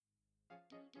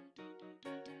Hello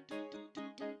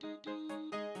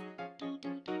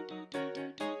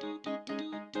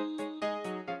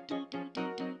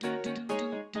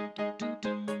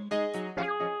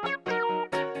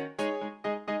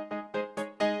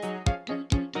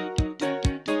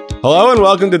and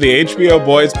welcome to the HBO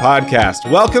Boys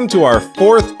podcast. Welcome to our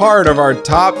fourth part of our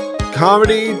top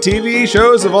comedy TV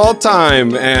shows of all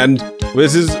time. And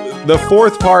this is the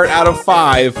fourth part out of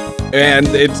 5. And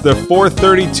it's the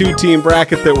 432 team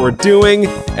bracket that we're doing.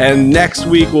 And next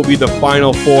week will be the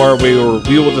final 4. We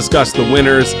will discuss the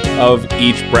winners of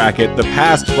each bracket. The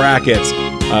past brackets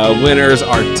winners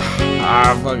are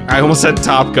I almost said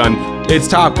Top Gun. It's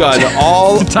Top Gun.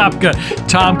 All Top Gun.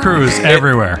 Tom Cruise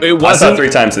everywhere. It wasn't. I saw 3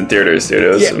 times in theaters, dude. It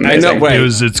was amazing. I know. Wait,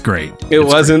 it's great. It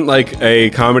wasn't like a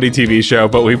comedy TV show,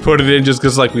 but we put it in just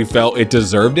because like we felt it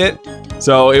deserved it.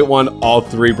 So it won all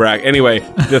 3 brackets. Anyway,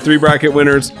 the 3 bracket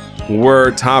winners were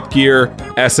Top Gear,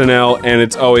 SNL, and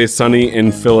It's Always Sunny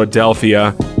in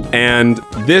Philadelphia. And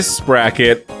this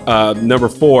bracket, number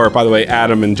 4, by the way,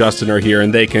 Adam and Justin are here,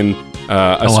 and they can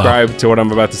ascribe to what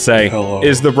I'm about to say. Hello.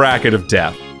 Is the bracket of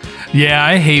death. Yeah,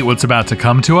 I hate what's about to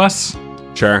come to us.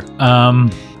 Sure.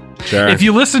 Sure. If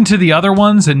you listen to the other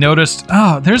ones and noticed,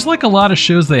 there's like a lot of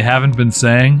shows they haven't been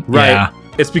saying. Right. Yeah.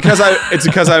 It's because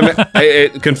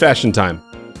confession time.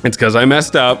 It's because I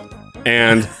messed up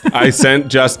and I sent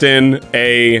Justin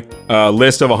a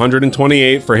list of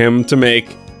 128 for him to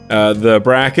make the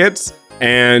brackets,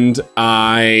 and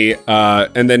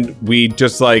and then we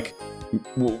just like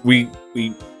we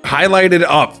highlighted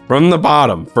up from the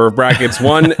bottom for brackets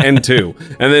 1 and 2.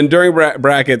 And then during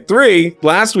bracket 3,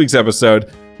 last week's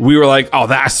episode, we were like, oh,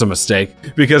 that's a mistake,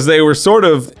 because they were sort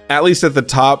of, at least at the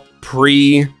top,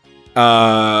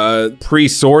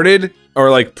 pre-sorted or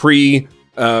like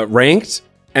ranked.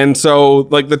 And so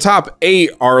like the top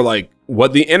 8 are like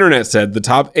what the internet said the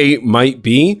top 8 might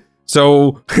be.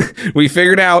 So we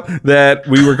figured out that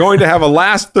we were going to have a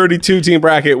last 32 team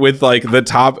bracket with like the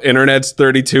top internet's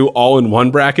 32 all in one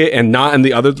bracket and not in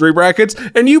the other 3 brackets.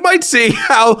 And you might see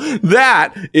how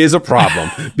that is a problem,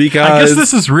 because I guess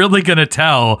this is really going to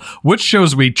tell which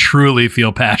shows we truly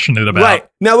feel passionate about. Right.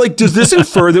 Now, like, does this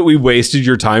infer that we wasted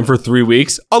your time for 3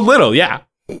 weeks? A little, yeah.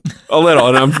 A little.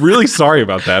 And I'm really sorry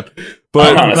about that.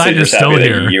 But I'm honestly just still happy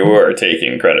here. that you are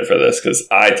taking credit for this, because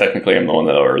I technically am the one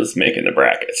that was making the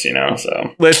brackets, you know.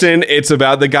 So listen, it's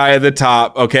about the guy at the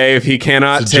top, okay? If he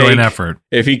cannot it's a joint effort,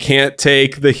 if he can't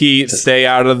take the heat, stay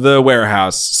out of the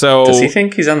warehouse. So does he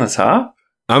think he's on the top?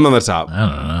 I'm on the top. I don't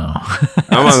know.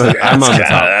 I'm on the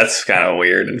top. That's kind of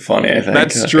weird and funny, I think.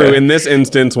 That's true. In this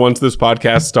instance, once this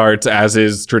podcast starts, as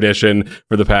is tradition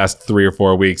for the past 3 or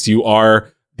 4 weeks, you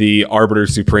are the arbiter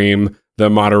supreme, the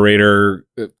moderator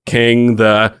king,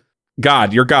 the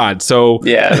God. You're God. So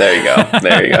yeah, there you go.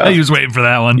 There you go. He was waiting for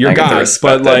that one. You're God,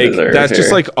 but like that's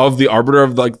just like of the arbiter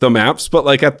of like the maps. But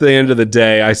like at the end of the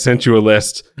day, I sent you a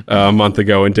list a month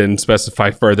ago and didn't specify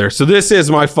further. So this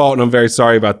is my fault, and I'm very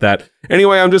sorry about that.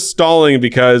 Anyway, I'm just stalling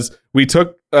because we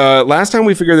took last time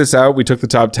we figured this out. We took the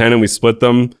top 10 and we split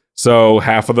them. So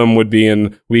half of them would be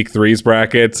in week 3's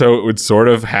bracket. So it would sort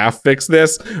of half fix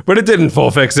this, but it didn't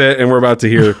full fix it. And we're about to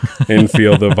hear and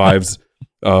feel the vibes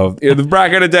of the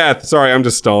bracket of death. Sorry, I'm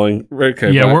just stalling.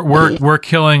 Okay, yeah, we're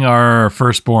killing our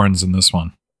firstborns in this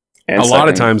one. And a lot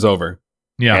of times over.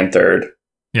 Yeah. And third.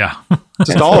 Yeah.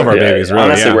 Just all of our babies, really.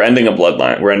 Honestly, yeah. we're ending a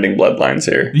bloodline. We're ending bloodlines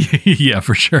here. Yeah,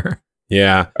 for sure.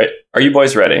 Yeah. Are you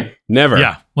boys ready? Never.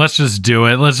 Yeah. Let's just do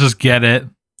it. Let's just get it.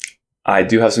 I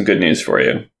do have some good news for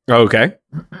you. Okay.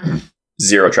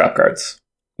 0 trap cards.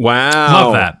 Wow.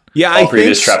 Love that. Yeah, all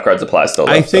previous trap cards apply still.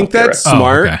 I think that's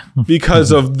smart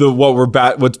because of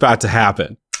what's about to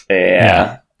happen.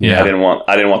 Yeah. I didn't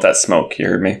want that smoke. You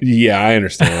heard me? Yeah, I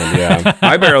understand. Yeah.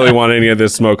 I barely want any of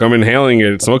this smoke. I'm inhaling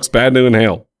it. It smoke's bad to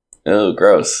inhale. Oh,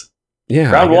 gross.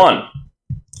 Yeah. Round 1.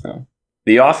 Oh.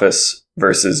 The Office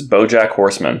versus BoJack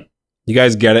Horseman. You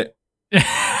guys get it?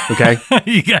 Okay.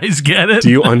 You guys get it? Do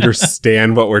you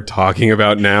understand what we're talking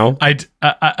about now? I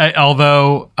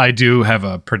although I do have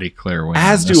a pretty clear win.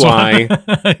 As do I. Yeah.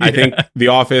 I think The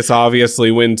Office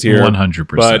obviously wins here. 100%.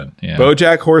 But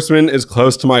BoJack Horseman is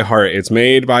close to my heart. It's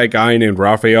made by a guy named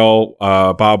Raphael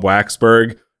Bob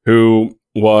Waxberg, who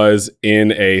was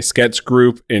in a sketch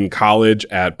group in college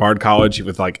at Bard College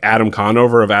with like Adam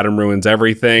Conover of Adam Ruins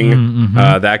Everything,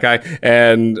 that guy,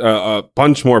 and a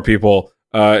bunch more people.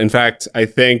 In fact, I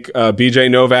think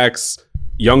BJ Novak's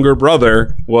younger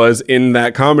brother was in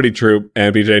that comedy troupe,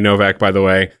 and BJ Novak, by the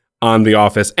way, on The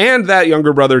Office, and that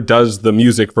younger brother does the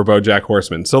music for BoJack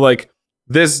Horseman. So like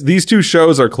these 2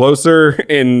 shows are closer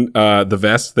in the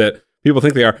vest that people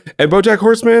think they are. And BoJack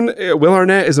Horseman, Will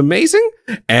Arnett is amazing.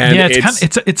 And yeah,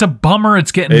 it's a bummer.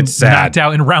 It's getting knocked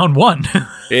out in round 1.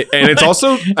 And it's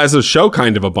also, as a show,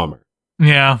 kind of a bummer.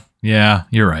 Yeah,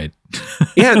 you're right.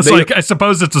 Yeah, it's like, I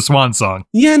suppose it's a swan song.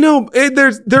 Yeah, no,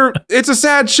 it's a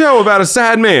sad show about a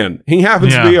sad man. He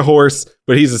happens to be a horse,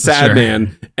 but he's a sad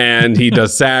man, and he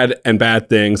does sad and bad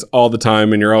things all the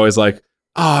time, and you're always like,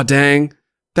 oh, dang,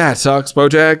 that sucks,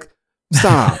 BoJack.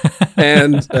 Stop.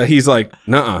 And he's like,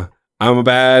 nuh-uh,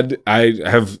 I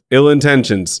have ill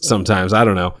intentions sometimes. I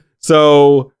don't know.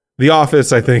 So The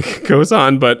Office, I think, goes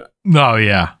on, but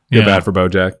yeah. bad for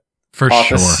BoJack. For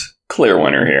Office, sure. Clear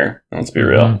winner here. Let's be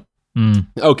real.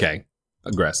 Okay.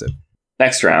 Aggressive.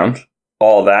 Next round,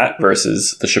 All That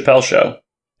versus The Chappelle Show.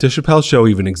 Does Chappelle Show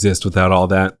even exist without all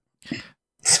that?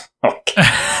 Okay.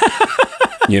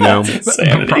 You know?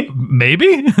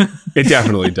 Maybe? It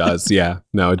definitely does. Yeah.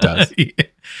 No, it does.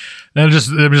 I'm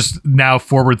just now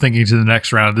forward thinking to the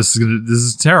next round. This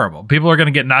is terrible. People are going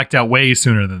to get knocked out way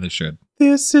sooner than they should.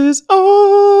 This is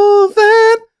all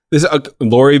that. This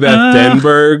Lori Beth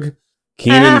Denberg,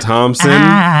 Kenan Thompson,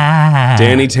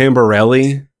 Danny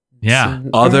Tamborelli. Yeah.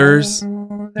 Others.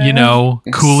 You know,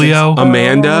 Coolio.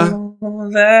 Amanda.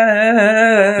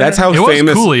 That's how it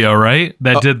famous. It was Coolio, right?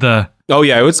 That did the... Oh,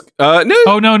 yeah. It was... no.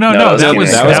 Oh, no. That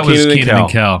was Kenan and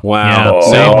Kel. Wow.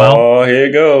 Yeah. Here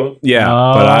you go. Yeah.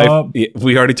 But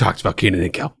we already talked about Kenan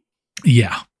and Kel.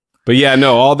 Yeah. But yeah,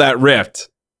 no, all that ripped.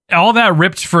 All that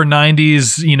ripped for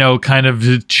 90s, you know, kind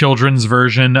of children's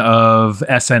version of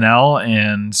SNL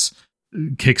and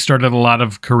kickstarted a lot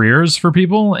of careers for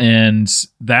people. And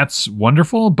that's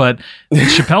wonderful. But the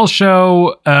Chappelle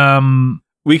Show...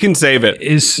 we can save it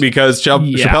because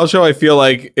Chappelle Show, I feel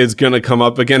like, is going to come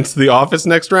up against The Office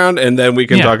next round. And then we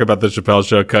can talk about the Chappelle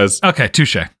Show because... Okay,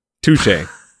 touche. Touche.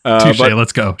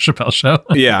 Let's go. Chappelle Show.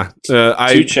 Yeah.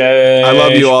 I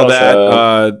love you, all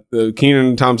that.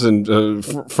 Kenan Thompson,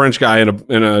 French guy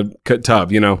in a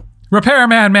tub, you know.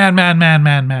 Repairman, man.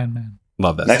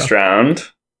 Love that Next stuff.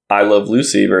 round, I Love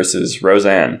Lucy versus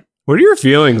Roseanne. What are your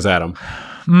feelings, Adam?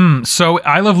 So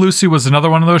I Love Lucy was another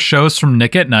one of those shows from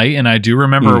Nick at Night, and I do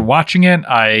remember watching it.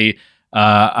 I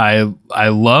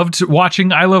loved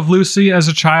watching I Love Lucy as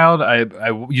a child. I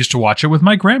used to watch it with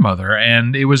my grandmother,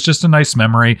 and it was just a nice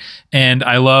memory. And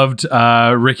I loved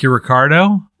Ricky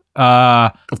Ricardo.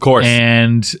 Of course.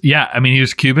 And yeah, I mean, he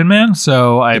was Cuban, man,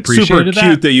 so I appreciated that. Super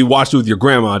cute that you watched it with your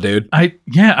grandma, dude.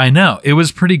 I know. It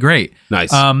was pretty great.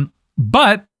 Nice.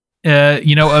 But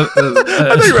you know, I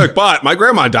think you're like, but my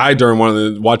grandma died during one of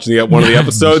the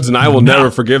episodes, and I will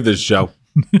never forgive this show.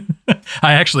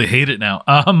 I actually hate it now.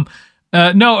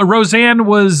 No, Roseanne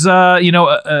was,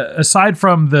 aside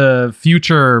from the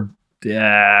future,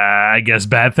 I guess,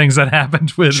 bad things that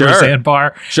happened with Roseanne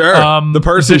Barr. Sure. The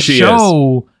person she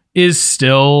show is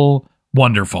still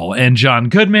wonderful. And John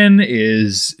Goodman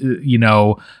is,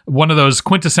 one of those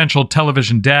quintessential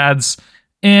television dads.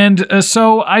 And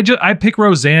so I pick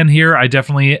Roseanne here. I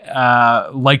definitely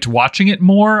liked watching it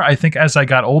more, I think, as I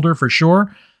got older, for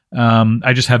sure.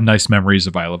 I just have nice memories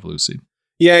of I Love Lucy.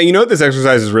 Yeah, you know what this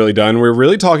exercise has really done? We're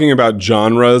really talking about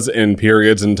genres and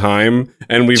periods in time,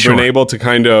 and we've been able to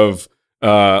kind of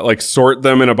sort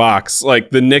them in a box. Like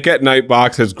the Nick at Night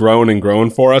box has grown and grown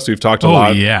for us. We've talked a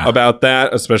lot about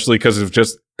that, especially because of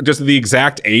just the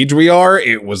exact age we are.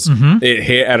 It was it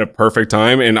hit at a perfect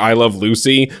time, and I Love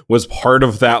Lucy was part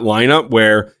of that lineup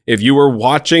where if you were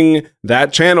watching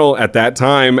that channel at that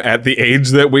time at the age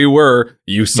that we were,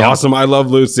 you saw some I Love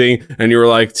Lucy, and you were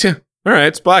like, all right,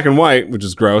 it's black and white, which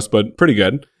is gross, but pretty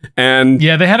good. And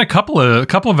yeah, they had a couple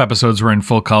of episodes were in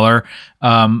full color,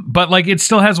 but like it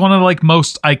still has one of the like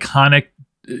most iconic,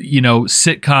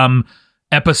 sitcom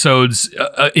episodes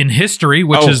in history,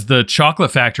 which is the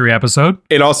Chocolate Factory episode.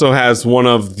 It also has one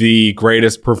of the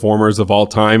greatest performers of all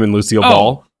time in Lucille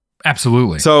Ball.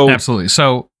 Absolutely.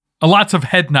 So lots of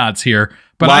head nods here,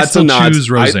 but I still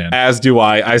choose Roseanne. As do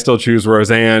I. I still choose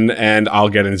Roseanne, and I'll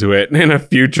get into it in a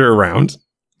future round.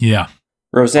 Yeah.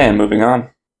 Roseanne, moving on.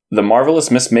 The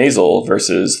Marvelous Miss Maisel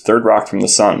versus Third Rock from the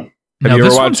Sun. Have you ever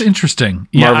this watched one's interesting.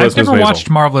 Yeah, I've never watched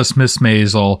Marvelous Miss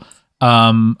Maisel.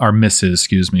 Or Mrs.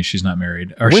 Excuse me, she's not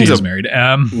married. Or she is married.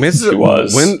 Mrs.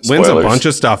 Wins a bunch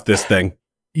of stuff, this thing.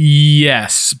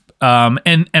 Yes.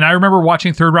 And I remember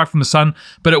watching Third Rock from the Sun,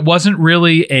 but it wasn't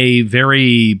really a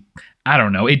very... I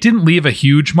don't know. It didn't leave a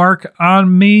huge mark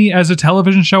on me as a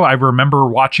television show. I remember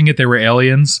watching it. They were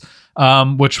aliens.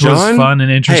 Which was fun and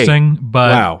interesting,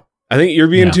 but wow, I think you're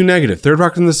being too negative. Third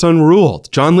Rock from the Sun ruled.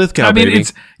 John Lithgow. I mean, baby.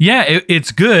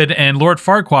 It's good, and Lord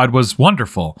Farquaad was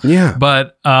wonderful. Yeah,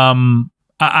 but I'm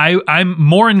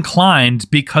more inclined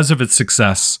because of its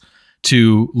success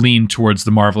to lean towards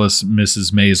The Marvelous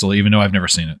Mrs. Maisel, even though I've never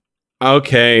seen it.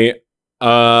 Okay.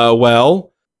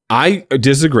 Well, I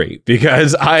disagree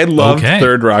because I loved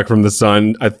Third Rock from the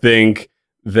Sun. I think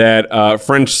that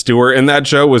French Stewart in that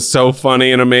show was so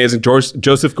funny and amazing.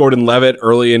 Joseph Gordon-Levitt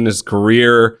early in his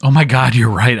career. Oh my God, you're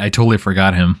right. I totally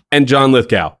forgot him. And John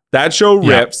Lithgow. That show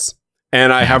rips.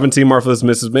 And I haven't seen Marvelous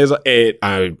Mrs.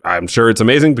 Maisel. I'm sure it's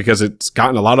amazing because it's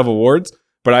gotten a lot of awards.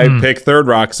 But I picked Third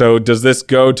Rock. So does this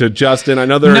go to Justin? I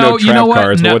know there are no trap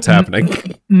cards. But what's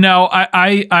happening? No,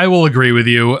 I will agree with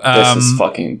you. This is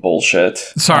fucking bullshit.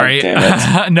 Sorry. Oh,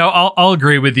 damn it. No, I'll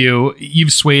agree with you.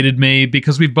 You've swayed me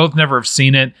because we both never have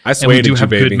seen it. I swayed and we do have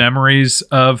baby. good memories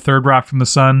of Third Rock from the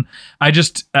Sun.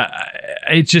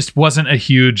 It just wasn't a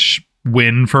huge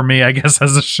win for me, I guess,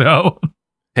 as a show.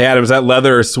 Hey, Adam, is that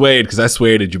leather or suede? Because I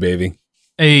swayed you, baby.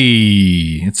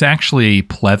 Hey, it's actually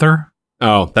pleather.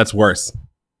 Oh, that's worse.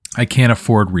 I can't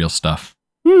afford real stuff.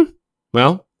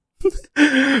 Well,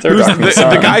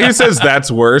 the guy who says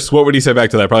that's worse, what would he say back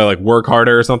to that? Probably like work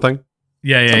harder or something?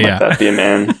 Yeah. Like that, be a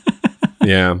man.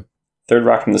 Yeah. Third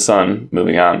Rock from the Sun,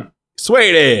 moving on.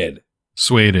 Swayed.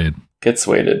 Get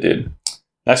swayed, dude.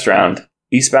 Next round,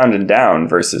 Eastbound and Down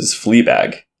versus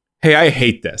Fleabag. Hey, I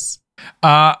hate this.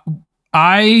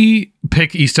 I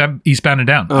pick Eastbound and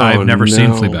Down. Oh, I've never seen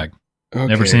no. Fleabag. Okay.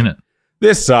 Never seen it.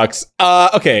 This sucks.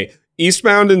 Okay.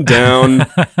 Eastbound and Down,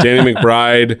 Danny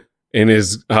McBride in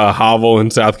his hovel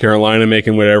in South Carolina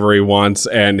making whatever he wants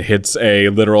and hits a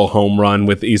literal home run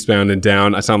with Eastbound and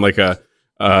Down. I sound like a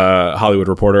Hollywood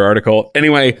Reporter article.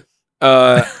 Anyway,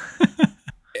 Fleabag,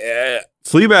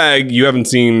 you haven't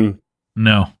seen.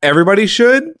 No. Everybody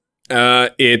should.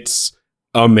 It's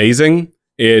amazing.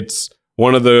 It's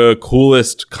one of the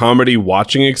coolest comedy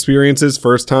watching experiences,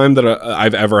 first time that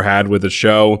I've ever had with a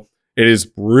show. It is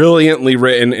brilliantly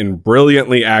written and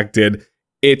brilliantly acted.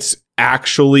 It's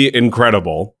actually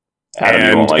incredible. Adam,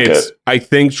 you won't like it. I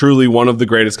think, truly one of the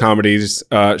greatest comedies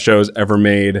shows ever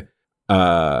made.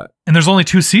 And there's only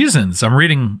 2 seasons. I'm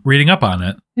reading up on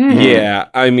it. Yeah,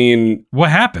 I mean, what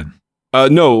happened?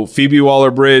 No, Phoebe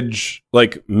Waller-Bridge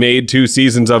made 2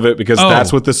 seasons of it because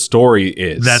that's what the story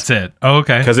is. That's it. Oh,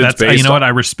 okay. Because it's based. You know what? I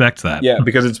respect that. Yeah,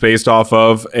 because it's based off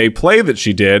of a play that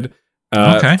she did.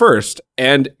 First,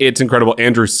 and it's incredible.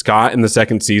 Andrew Scott in the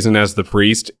 2nd season as the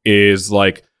priest is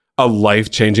like a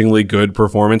life-changingly good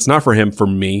performance. Not for him, for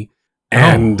me.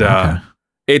 And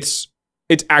it's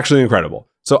actually incredible.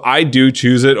 So I do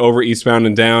choose it over Eastbound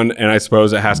and Down, and I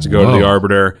suppose it has to go to the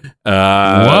Arbiter.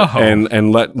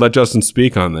 And let Justin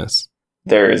speak on this.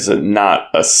 There is not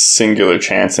a singular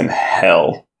chance in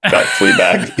hell that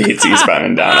Fleabag beats Eastbound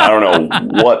and Down. I don't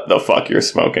know what the fuck you're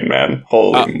smoking, man.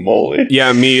 Holy moly.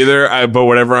 Yeah, me either. But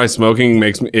whatever I'm smoking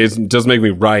does make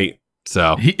me right.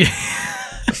 So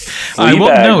I will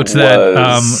note that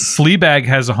Fleabag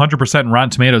has 100% Rotten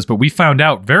Tomatoes, but we found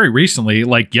out very recently,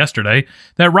 like yesterday,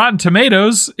 that Rotten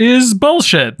Tomatoes is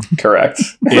bullshit. Correct.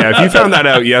 Yeah, if you found that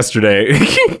out yesterday.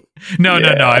 No.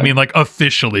 I mean,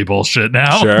 officially bullshit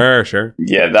now. Sure.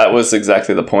 Yeah, that was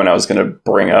exactly the point I was going to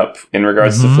bring up in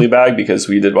regards to Fleabag, because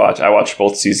I watched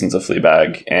both seasons of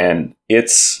Fleabag, and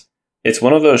it's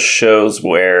one of those shows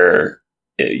where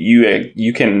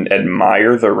you can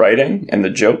admire the writing and the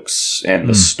jokes and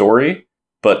the story,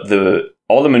 but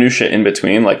all the minutia in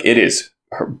between, it is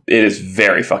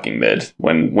very fucking mid.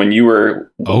 When you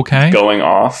were going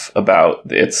off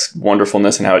about its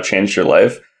wonderfulness and how it changed your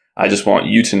life, I just want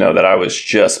you to know that I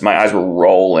was my eyes were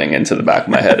rolling into the back of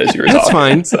my head as you were talking. That's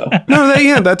fine. So.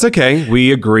 No, that's okay.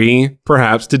 We agree,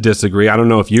 perhaps, to disagree. I don't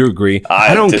know if you agree.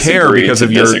 I don't care because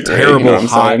of your terrible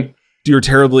your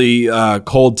terribly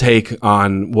cold take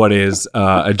on what is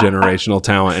a generational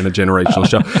talent and a generational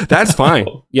show. That's fine.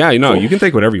 Yeah, you can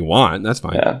think whatever you want. That's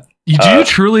fine. Yeah. Do you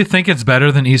truly think it's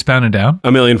better than Eastbound and Down?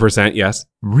 1,000,000%, yes.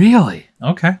 Really?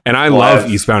 Okay. And I love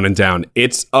Eastbound and Down.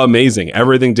 It's amazing.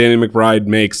 Everything Danny McBride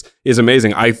makes is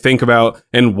amazing. I think about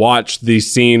and watch the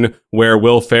scene where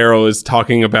Will Ferrell is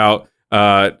talking about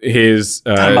his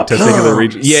testicular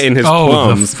region. Yeah, in his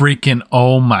plums.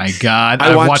 Oh my God.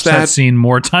 I watched that scene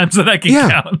more times than I can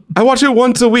count. I watch it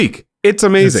once a week. It's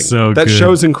amazing. So that good.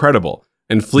 Show's incredible.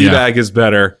 And Fleabag is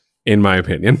better, in my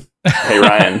opinion. Hey,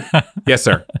 Ryan. Yes,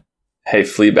 sir. Hey,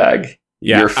 Fleabag.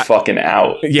 Yeah, you're fucking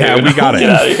out. Yeah, dude. we got it. Get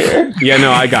out of here. Yeah,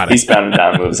 no, I got it. Eastbound and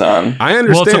Down moves on. I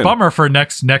understand. Well, it's a bummer for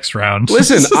next round.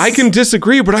 Listen, I can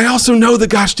disagree, but I also know the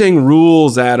gosh dang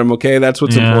rules, Adam, okay? That's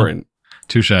what's important.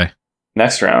 Touche.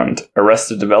 Next round,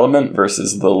 Arrested Development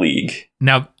versus The League.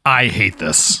 Now, I hate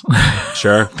this.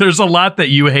 Sure. There's a lot that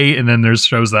you hate, and then there's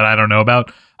shows that I don't know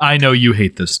about. I know you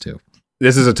hate this too.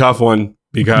 This is a tough one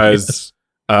because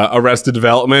Arrested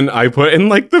Development, I put in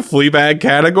like the Fleabag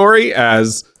category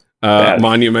as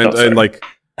monument, and like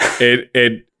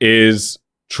it is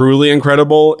truly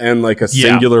incredible, and like a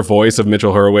singular voice of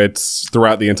Mitchell Hurwitz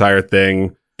throughout the entire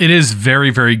thing. It is very,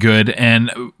 very good,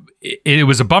 and it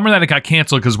was a bummer that it got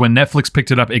canceled because when Netflix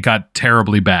picked it up, it got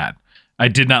terribly bad. I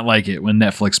did not like it when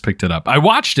Netflix picked it up. I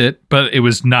watched it, but it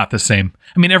was not the same.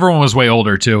 I mean, everyone was way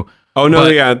older too. Oh no,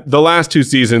 yeah, the last 2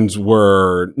 seasons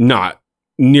were not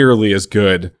nearly as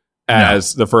good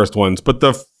as the first ones, but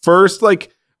the first,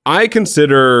 like, I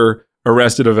consider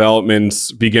Arrested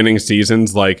Development's beginning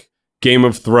seasons like Game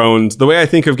of Thrones. The way I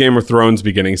think of Game of Thrones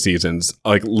beginning seasons,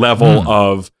 like level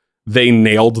of they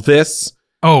nailed this.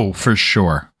 Oh, for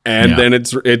sure. And then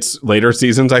it's later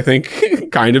seasons, I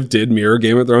think, kind of did mirror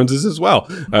Game of Thrones as well,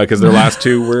 because their last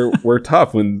 2 were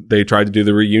tough when they tried to do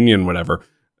the reunion, whatever.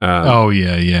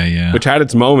 Which had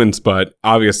its moments, but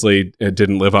obviously it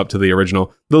didn't live up to the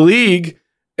original. The League,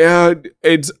 I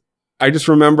just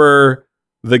remember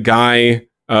the guy.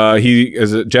 He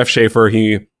is Jeff Schaffer.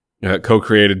 He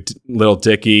co-created Little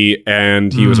Dicky,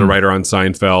 and he was a writer on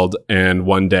Seinfeld. And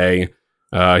one day,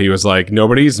 he was like,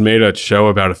 "Nobody's made a show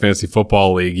about a fantasy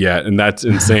football league yet, and that's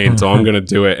insane. So I'm going to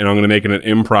do it, and I'm going to make it an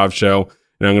improv show,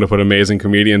 and I'm going to put amazing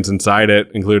comedians inside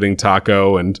it, including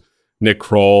Taco and Nick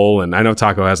Kroll, and I know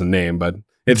Taco has a name, but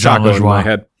it's Taco in my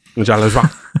head.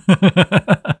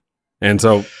 And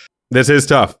so this is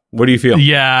tough. What do you feel?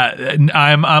 Yeah,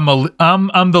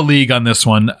 I'm the League on this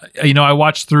one. You know, I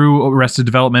watched through Arrested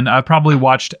Development. I've probably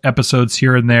watched episodes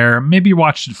here and there. Maybe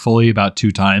watched it fully about 2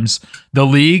 times. The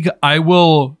League, I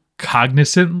will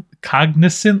cognizantly.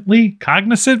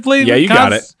 Yeah, you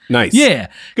got it. Nice. Yeah,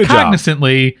 good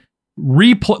cognizantly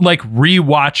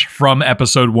rewatch from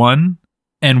episode 1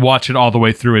 and watch it all the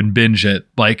way through and binge it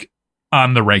like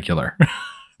on the regular.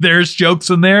 There's jokes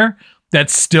in there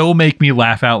that still make me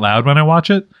laugh out loud when I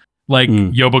watch it. Like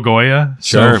Yobogoya,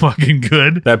 so fucking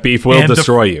good. That beef will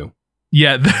destroy you.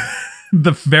 Yeah,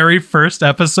 the very first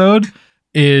episode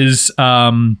is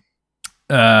the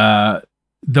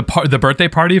birthday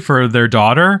party for their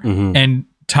daughter, and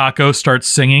Taco starts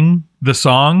singing the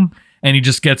song, and he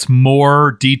just gets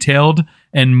more detailed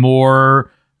and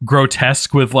more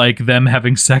grotesque with like them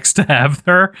having sex to have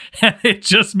her, and it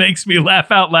just makes me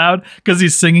laugh out loud because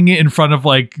he's singing it in front of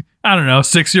like, I don't know,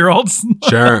 6-year-olds.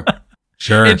 Sure.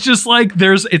 It's just like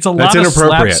it's a lot of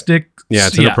slapstick. Yeah,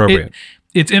 it's inappropriate.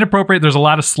 It's inappropriate. There's a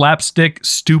lot of slapstick,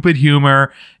 stupid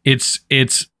humor.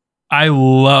 I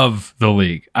love The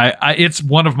League. It's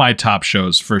one of my top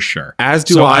shows for sure. As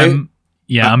do I. I'm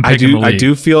picking The League. I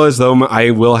do feel as though I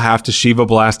will have to Shiva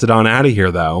blast it on out of here,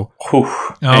 though.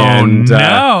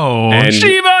 No.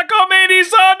 Shiva Komedi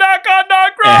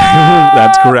Sanakanakra!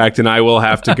 That's correct. And I will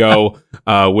have to go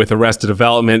with Arrested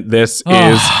Development. This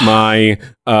is my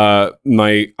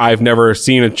I've never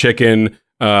seen a chicken,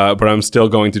 but I'm still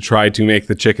going to try to make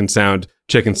the chicken sound.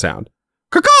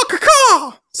 Caw,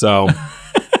 caw. So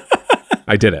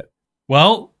I did it.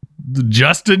 Well,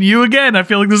 Justin, you again. I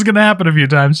feel like this is going to happen a few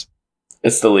times.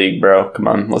 It's The League, bro. Come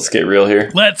on, let's get real here.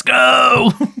 Let's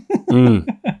go.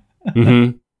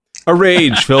 A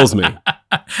rage fills me.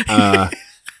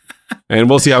 And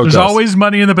we'll see how it goes. There's always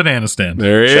money in the banana stand.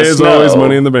 There is always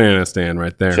money in the banana stand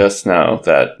right there. Just know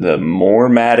that the more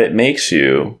mad it makes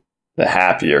you, the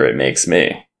happier it makes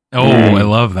me. Oh, I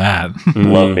love that.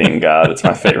 Love being God. It's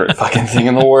my favorite fucking thing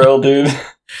in the world, dude.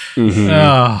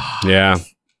 Yeah.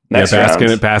 Next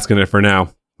round. Basking it for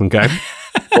now. Okay.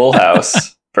 Full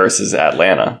House versus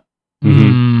Atlanta.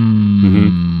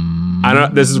 I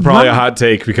don't. This is probably a hot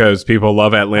take because people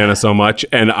love Atlanta so much,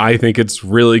 and I think it's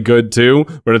really good too.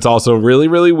 But it's also really,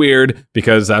 really weird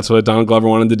because that's what Donald Glover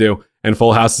wanted to do. And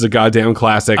Full House is a goddamn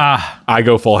classic. I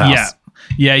go Full House.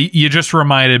 Yeah. You just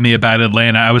reminded me about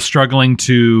Atlanta. I was struggling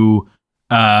to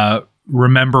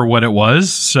remember what it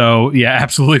was. So yeah,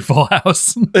 absolutely Full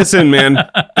House. Listen, man,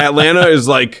 Atlanta is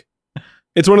like.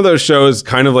 It's one of those shows,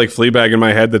 kind of like Fleabag in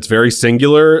my head, that's very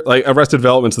singular. Like Arrested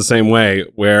Development's the same way,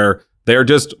 where they're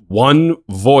just one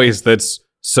voice that's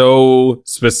so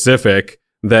specific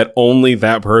that only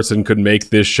that person could make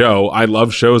this show. I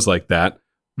love shows like that.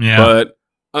 Yeah. But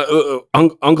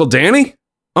Uncle Danny?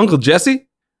 Uncle Jesse?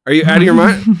 Are you out of your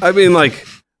mind? I mean, like,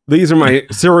 these are my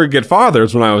surrogate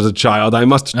fathers when I was a child. I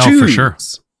must choose. Oh, for sure.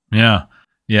 Yeah.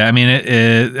 Yeah, I mean,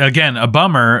 it again, a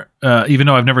bummer, even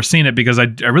though I've never seen it, because I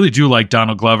really do like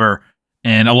Donald Glover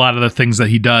and a lot of the things that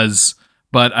he does,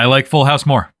 but I like Full House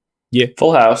more. Yeah.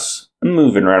 Full House,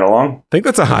 moving right along. I think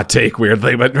that's a hot take,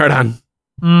 weirdly, but right on.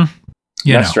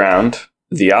 Next round,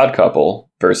 The Odd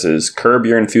Couple versus Curb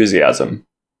Your Enthusiasm.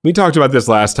 We talked about this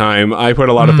last time. I put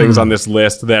a lot of things on this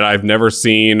list that I've never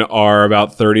seen are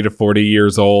about 30 to 40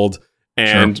 years old.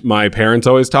 And my parents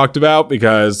always talked about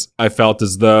because I felt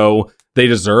as though they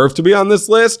deserve to be on this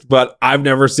list, but I've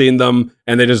never seen them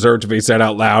and they deserve to be said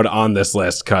out loud on this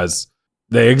list because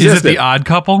they exist. Is it The Odd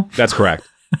Couple? That's correct.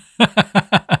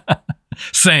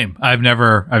 Same. I've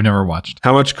never watched.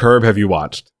 How much Curb have you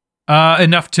watched?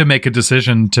 Enough to make a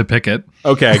decision to pick it.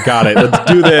 Okay, got it.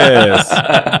 Let's do this.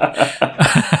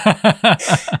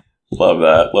 Love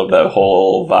that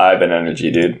whole vibe and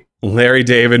energy, dude. Larry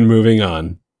David, moving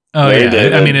on. Oh, Larry yeah.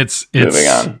 David, I mean, it's moving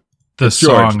on. The It's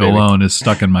George, song baby. alone is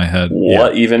stuck in my head.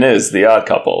 What even is The Odd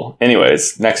Couple?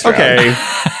 Anyways, next round. Okay.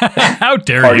 How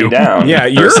dare Party you? Down. Yeah,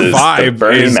 your versus the vibe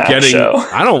Bernie is Mac getting. show.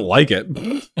 I don't like it.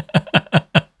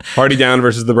 Party Down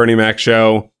versus the Bernie Mac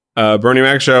show. Bernie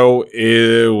Mac show.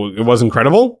 It was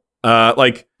incredible.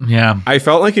 Yeah. I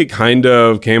felt like it kind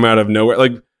of came out of nowhere.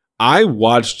 Like I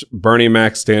watched Bernie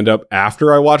Mac stand up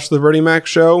after I watched the Bernie Mac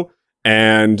show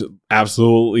and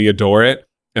absolutely adore it.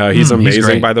 He's amazing,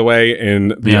 great. by the way,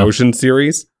 in the Ocean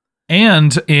series.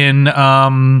 And in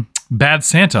Bad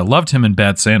Santa. Loved him in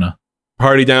Bad Santa.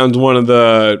 Party Down's one of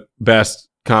the best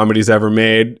comedies ever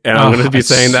made, and I'm going to be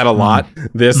saying that a lot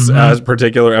this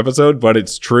particular episode, but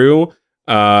it's true.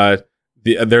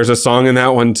 There's a song in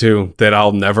that one too that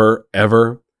I'll never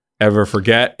ever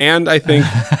forget, and I think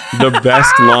the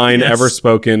best line ever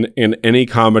spoken in any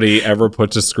comedy ever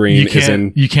put to screen is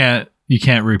in. You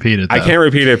can't repeat it, though. I can't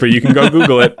repeat it, but you can go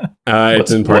Google it.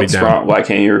 It's in Party Down. Wrong? Why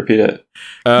can't you repeat it?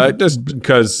 Just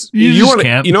because You want to.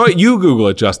 can't. You know what? You Google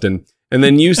it, Justin, and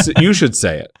then you should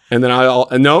say it, and then I'll.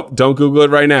 Nope, don't Google it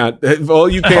right now. Well,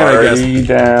 you can, I guess. Party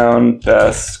Down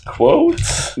best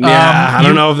quotes. Yeah, I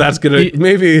don't know if that's gonna.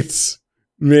 Maybe it's.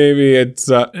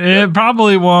 It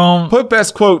probably won't. Put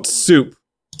best quote soup.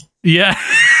 Yeah.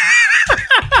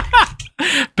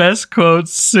 Best quote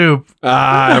soup.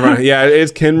 Yeah,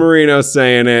 it's Ken Marino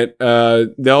saying it.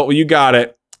 No, you got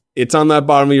it. It's on that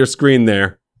bottom of your screen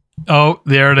there. Oh,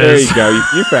 there it There is. you go.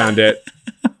 You found it.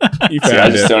 You See, I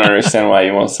found just it. don't understand why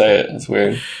you won't say it. It's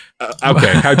weird.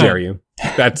 Okay, how dare you?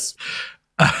 That's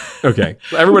okay.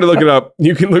 Everybody, look it up.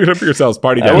 You can look it up yourselves.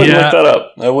 Party I Down. wouldn't Yeah. look that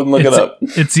up. I wouldn't look it up.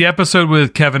 It's the episode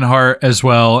with Kevin Hart as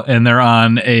well, and they're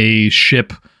on a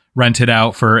ship rented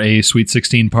out for a Sweet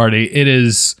 16 party. It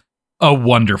is a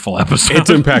wonderful episode. It's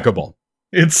impeccable.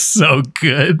 It's so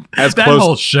good. As that close-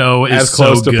 whole show is As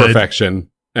close so to good. perfection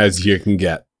as you can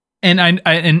get. And I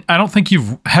don't think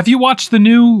have you watched the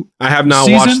new I have not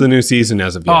season? watched the new season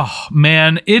as of yet. Oh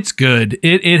man, it's good.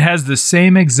 It has the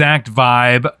same exact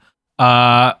vibe.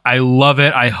 I love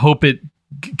it. I hope it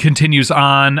continues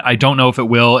on. I don't know if it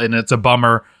will, and it's a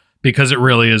bummer because it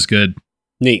really is good.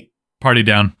 Neat. Party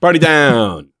down. Party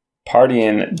Down.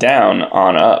 Partying down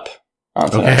on up. On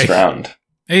to the next round.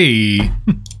 Hey.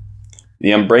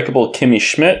 The Unbreakable Kimmy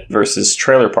Schmidt versus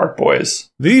Trailer Park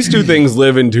Boys. These two things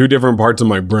live in two different parts of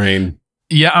my brain.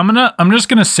 Yeah, I'm just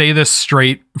gonna say this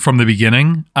straight from the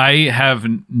beginning. I have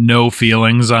no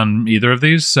feelings on either of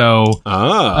these, so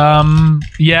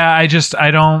I just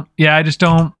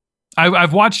don't.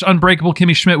 I've watched Unbreakable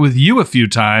Kimmy Schmidt with you a few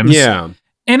times. Yeah.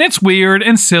 And it's weird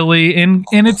and silly and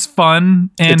it's fun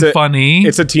and funny.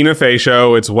 It's a Tina Fey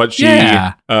show. It's what she,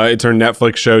 it's her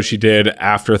Netflix show she did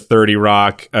after 30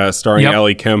 Rock, starring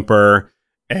Ellie Kemper.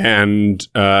 And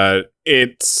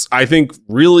it's, I think,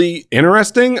 really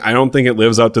interesting. I don't think it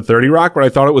lives up to 30 Rock, but I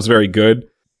thought it was very good.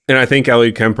 And I think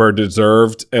Ellie Kemper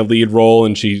deserved a lead role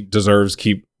and she deserves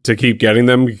to keep getting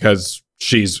them because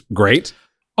she's great.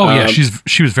 Oh, yeah,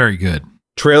 she was very good.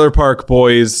 Trailer Park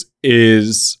Boys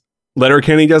is...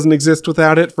 Letterkenny doesn't exist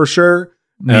without it for sure.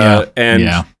 Trailer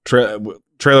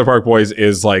Park Boys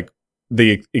is like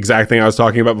the exact thing I was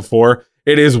talking about before.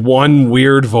 It is one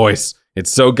weird voice.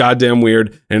 It's so goddamn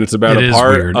weird, and it's about a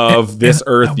part of this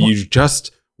earth you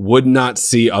just would not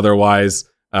see otherwise.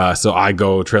 So I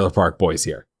go Trailer Park Boys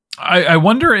here. I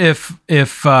wonder if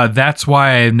that's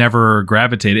why I never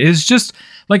gravitated. It's just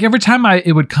like every time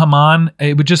it would come on,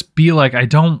 it would just be like, I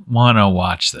don't want to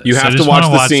watch this. You have to watch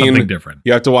the scene. Something different.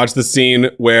 You have to watch the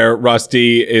scene where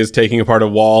Rusty is taking apart a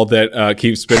wall that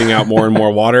keeps spitting out more and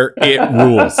more water. It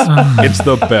rules. It's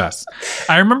the best.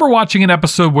 I remember watching an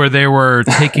episode where they were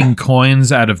taking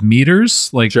coins out of meters,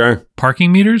 like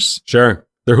parking meters. Sure.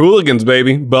 They're hooligans,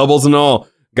 baby. Bubbles and all.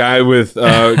 Guy with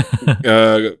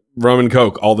rum and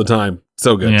Coke all the time.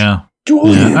 So good. Yeah.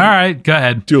 Julian. All right, go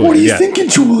ahead. Julian, what are you thinking,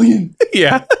 Julian?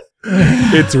 Yeah.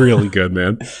 It's really good,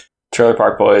 man. Trailer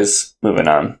Park Boys, moving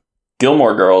on.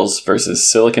 Gilmore Girls versus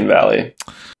Silicon Valley.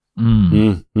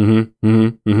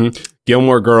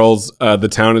 Gilmore Girls, the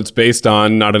town it's based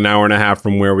on, not an hour and a half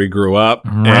from where we grew up.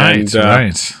 Right,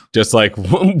 right. Just like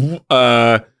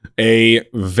a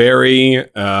very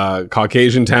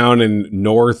Caucasian town in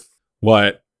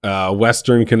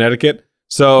western Connecticut.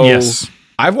 So Yes.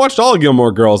 I've watched all of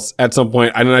Gilmore Girls at some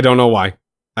point, and I don't know why.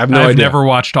 I've never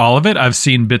watched all of it. I've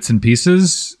seen bits and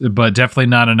pieces, but definitely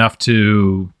not enough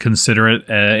to consider it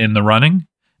in the running.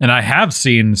 And I have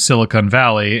seen Silicon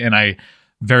Valley, and I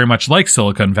very much like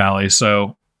Silicon Valley,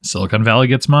 so Silicon Valley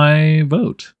gets my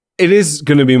vote. It is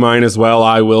going to be mine as well.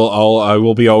 I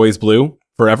will be always blue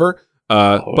forever.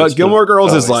 But Gilmore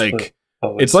Girls is like,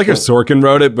 it's like if Sorkin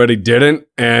wrote it, but he didn't,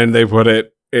 and they put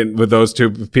it in with those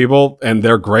two people, and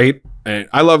they're great. And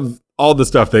I love all the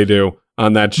stuff they do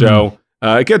on that show.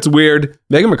 It gets weird.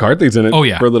 Megan McCarthy's in it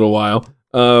for a little while.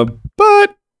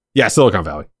 But yeah, Silicon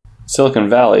Valley. Silicon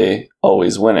Valley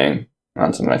always winning.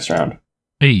 On to the next round.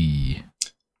 Hey.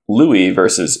 Louis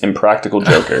versus Impractical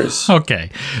Jokers. Okay,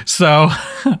 so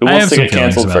Who wants to get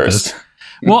canceled first?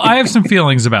 Well, I have some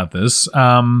feelings about this.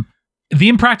 The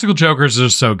Impractical Jokers are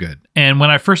so good. And when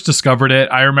I first discovered it,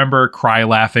 I remember cry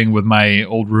laughing with my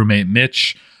old roommate,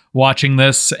 Mitch, watching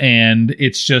this. And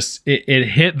it's just, it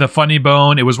hit the funny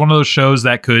bone. It was one of those shows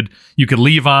that you could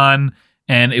leave on,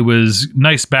 and it was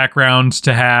nice backgrounds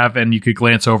to have, and you could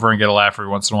glance over and get a laugh every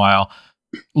once in a while.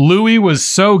 Louis was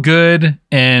so good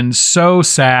and so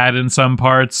sad in some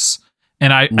parts.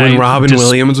 And when Robin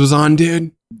Williams was on,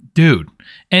 dude.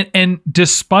 And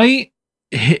despite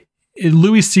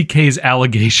Louis C.K.'s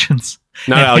allegations,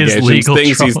 not allegations,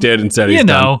 things he's did and said he's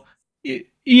done.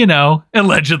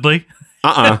 Allegedly.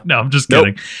 No, I'm just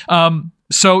kidding.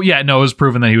 So yeah, no, it was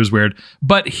proven that he was weird,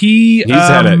 but he's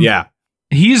had it. Yeah,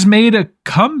 he's made a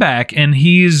comeback, and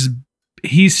he's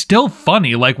still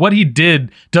funny. Like, what he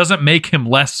did doesn't make him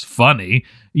less funny.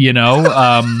 You're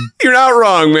not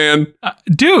wrong, man.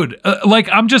 Dude.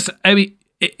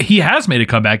 He has made a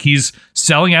comeback. He's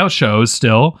selling out shows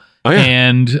still. Oh, yeah.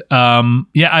 And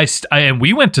and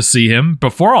we went to see him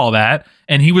before all that,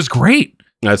 and he was great.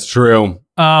 That's true.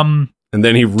 And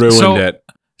then he ruined it.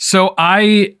 So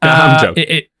I'm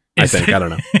joking. I don't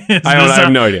know. I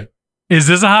have no idea. Is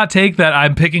this a hot take that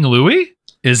I'm picking Louis?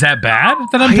 Is that bad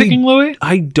that I'm picking Louis?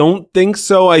 I don't think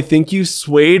so. I think you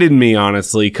swayed in me,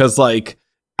 honestly, because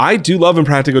I do love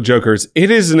Impractical Jokers. It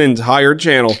is an entire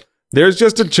channel. There's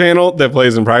just a channel that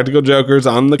plays Impractical Jokers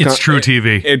on the... It's True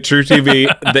TV. True TV.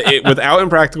 Without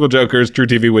Impractical Jokers, True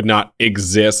TV would not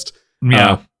exist.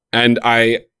 Yeah. And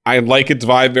I like its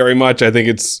vibe very much. I think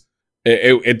it's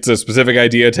a specific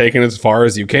idea taken as far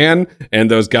as you can. And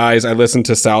those guys, I listened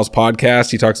to Sal's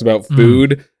podcast. He talks about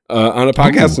food on a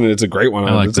podcast, and it's a great one.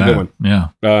 I like it's that. A good one.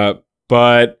 Yeah.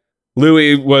 But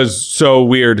Louis was so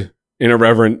weird and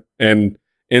irreverent, and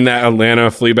in that Atlanta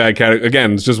Fleabag category,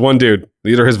 again, it's just one dude.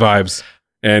 These are his vibes,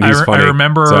 and he's funny.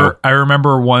 I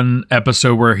remember one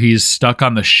episode where he's stuck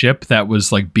on the ship that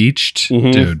was like beached.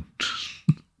 Dude,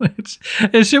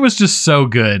 his shit was just so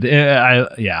good.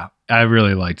 I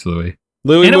really liked Louis.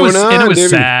 And it was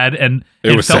sad, and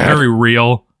it felt very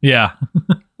real. Yeah.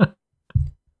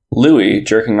 Louis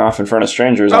jerking off in front of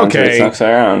strangers on Tonight's Next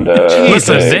Round.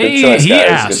 Listen, he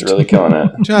asked. He's really killing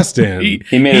it. Justin.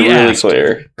 He made it really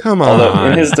clear. Come on. Although,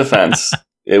 in his defense,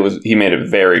 he made it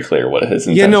very clear what his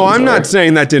intentions were. Yeah, no, I'm not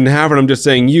saying that didn't happen. I'm just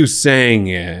saying you saying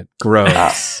it.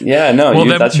 Gross. Yeah, no, well,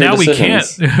 that's your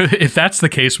decisions. We can't. If that's the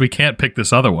case, we can't pick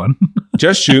this other one.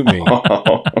 Just shoot me.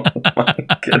 Oh, my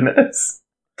goodness.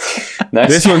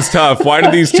 This one's tough. Why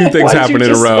did these two things happen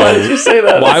in a row? Why did you say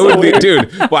that? Why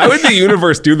would the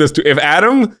universe do this to? If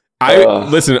Adam,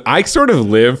 listen, I sort of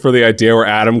live for the idea where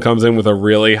Adam comes in with a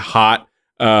really hot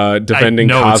defending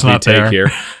Cosby take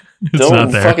here.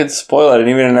 Don't fucking spoil it. I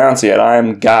didn't even announce it yet.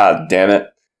 I'm God, damn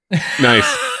it.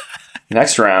 Nice.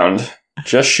 Next round,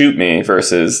 Just Shoot Me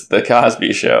versus The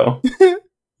Cosby Show.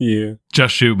 Yeah.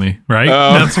 Just shoot me, right?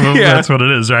 That's what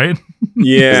it is, right?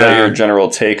 Yeah. Is that your general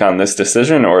take on this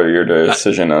decision, or your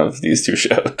decision of these two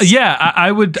shows? Yeah,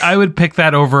 I would pick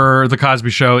that over The Cosby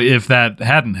Show if that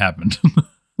hadn't happened.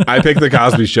 I picked The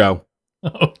Cosby Show.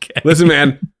 Okay. Listen,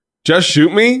 man, Just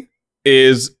Shoot Me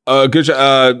is a good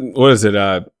show. What is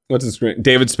it? What's his name?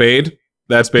 David Spade.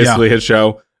 That's basically his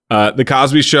show. The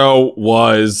Cosby Show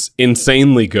was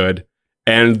insanely good,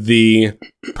 and the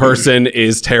person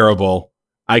is terrible.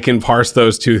 I can parse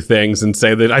those two things and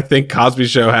say that I think Cosby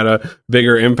Show had a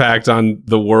bigger impact on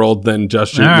the world than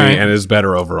Just Shoot Me and is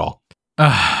better overall.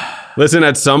 Listen,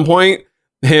 at some point,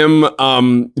 him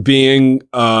being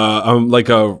like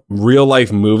a real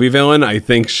life movie villain, I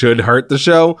think should hurt the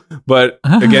show. But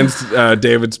against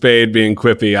David Spade being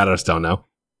quippy, I just don't know.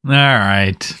 All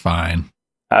right, fine.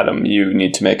 Adam, you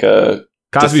need to make a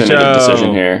Cosby definitive Show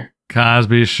decision here.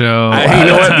 Cosby Show. You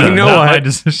know what? You know Not what? my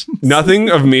decision. Nothing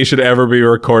of me should ever be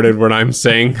recorded when I'm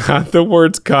saying the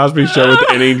words Cosby Show with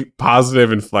any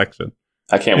positive inflection.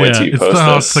 I can't wait till you post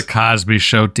It's this. the Cosby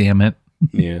Show, damn it.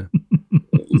 Yeah.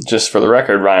 Just for the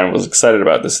record, Ryan was excited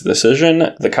about this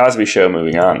decision. The Cosby Show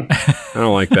moving on. I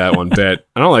don't like that one bit.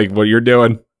 I don't like what you're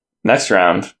doing. Next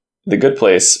round, The Good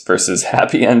Place versus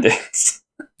Happy Endings.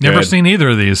 Never Good. seen either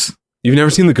of these. You've never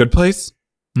seen The Good Place?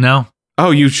 No.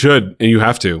 Oh, you should, and you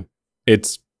have to.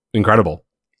 It's incredible.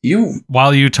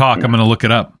 While you talk, I'm going to look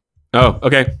it up. Oh,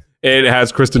 okay. It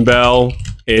has Kristen Bell.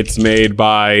 It's made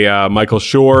by Michael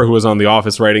Schur, who was on the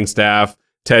Office writing staff.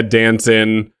 Ted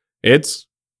Danson. It's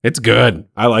good.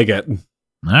 I like it. All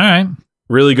right.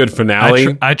 Really good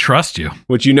finale, I trust you.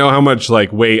 which you know how much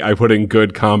weight I put in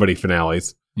good comedy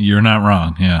finales. You're not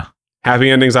wrong. Yeah. Happy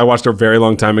Endings I watched a very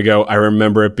long time ago. I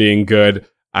remember it being good.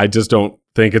 I just don't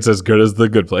think it's as good as The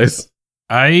Good Place.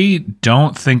 I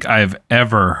don't think I've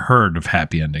ever heard of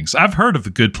Happy Endings. I've heard of The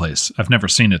Good Place. I've never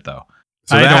seen it, though.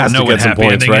 So I that has don't know to what get some Happy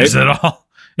points, Ending right? is at all.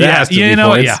 That has to be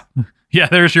points. Yeah. Yeah,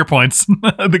 there's your points.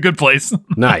 The Good Place.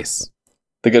 Nice.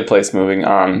 The Good Place moving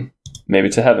on, maybe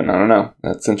to heaven. I don't know.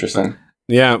 That's interesting.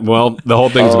 Yeah, well, the whole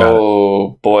thing's about it.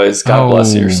 Oh, boys, God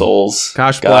bless your souls.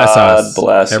 Gosh bless us, God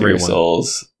bless everyone. your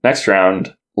souls. Next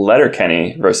round,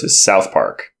 Letterkenny versus South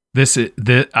Park.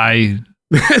 I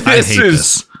hate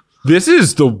this. This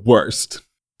is the worst.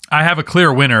 I have a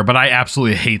clear winner, but I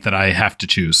absolutely hate that I have to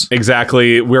choose.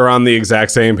 Exactly. We're on the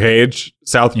exact same page.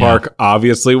 South Park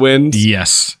obviously wins.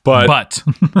 Yes. But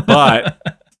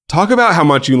talk about how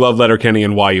much you love Letterkenny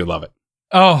and why you love it.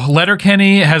 Oh,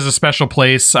 Letterkenny has a special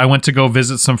place. I went to go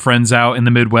visit some friends out in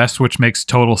the Midwest, which makes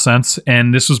total sense.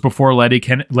 And this was before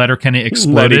Letterkenny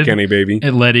exploded. Letterkenny, baby.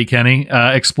 Letterkenny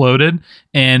exploded.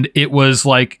 And it was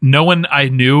like no one I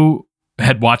knew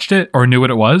had watched it or knew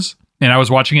what it was. And I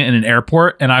was watching it in an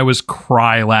airport and I was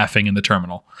cry laughing in the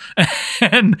terminal.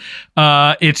 And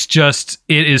it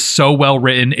is so well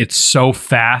written. It's so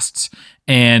fast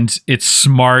and it's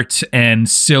smart and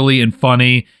silly and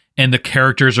funny. And the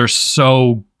characters are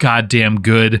so goddamn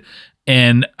good.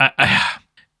 And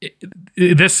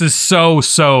this is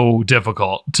so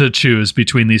difficult to choose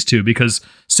between these two because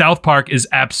South Park is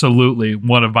absolutely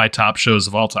one of my top shows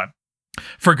of all time.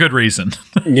 For good reason.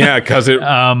 Yeah, because it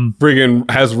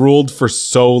friggin' has ruled for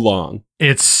so long.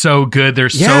 It's so good.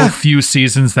 There's so few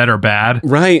seasons that are bad.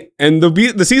 Right. And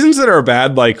the seasons that are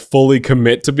bad, fully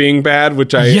commit to being bad,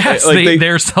 which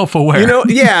they're self-aware. You know,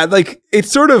 yeah,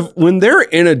 it's sort of when they're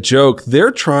in a joke,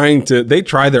 they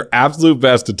try their absolute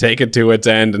best to take it to its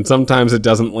end. And sometimes it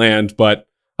doesn't land, but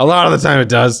a lot of the time it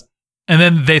does. And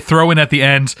then they throw in at the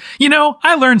end,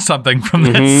 I learned something from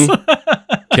this.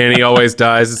 Kenny always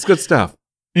dies. It's good stuff.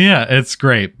 Yeah, it's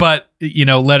great. But,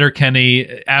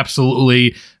 Letterkenny,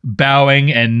 absolutely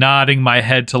bowing and nodding my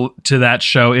head to that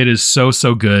show. It is so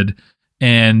good.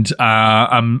 And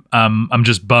I'm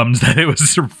just bummed that it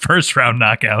was a first round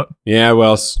knockout. Yeah,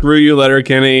 well, screw you,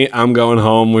 Letterkenny. I'm going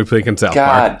home. We play South Park.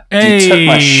 God, you took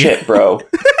my shit, bro.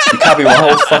 You copied my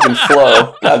whole fucking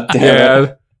flow. God damn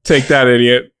it. Take that,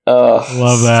 idiot.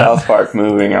 Love that. South Park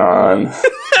moving on.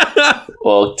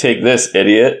 Well, take this,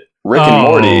 idiot. Rick and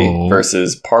Morty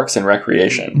versus Parks and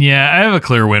Recreation. Yeah, I have a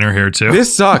clear winner here, too.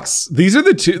 This sucks. These are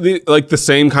the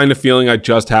same kind of feeling I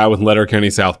just had with Letterkenny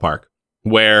South Park,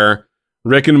 where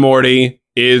Rick and Morty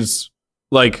is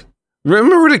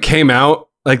remember when it came out?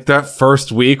 That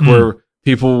first week where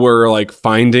people were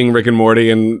finding Rick and Morty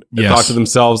and thought to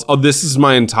themselves, oh, this is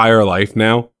my entire life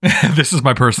now. This is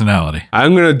my personality.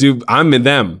 I'm in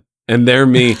them and they're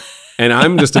me. And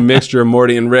I'm just a mixture of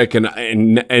Morty and Rick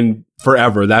and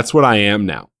forever. That's what I am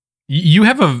now. You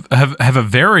have a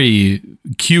very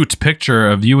cute picture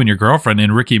of you and your girlfriend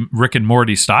in Rick and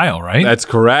Morty style, right? That's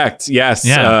correct. Yes.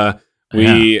 Yeah.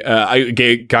 I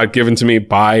got given to me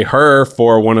by her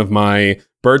for one of my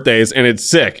birthdays, and it's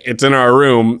sick. It's in our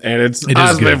room, and it's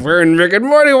awesome. We're in Rick and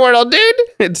Morty world, dude.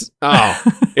 It's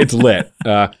lit.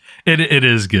 It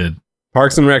is good.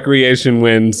 Parks and Recreation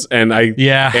wins, and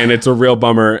it's a real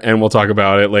bummer, and we'll talk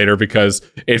about it later because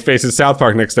it faces South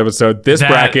Park next episode. This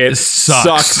bracket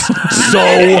sucks so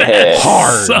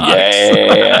hard.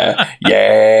 Sucks.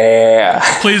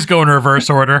 Yeah. Please go in reverse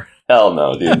order. Hell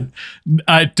no, dude.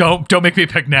 Don't make me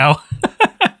pick now.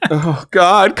 Oh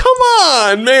God, come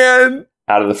on, man.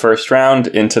 Out of the first round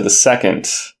into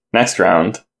the next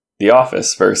round, The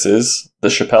Office versus The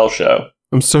Chappelle Show.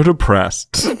 I'm so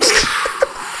depressed.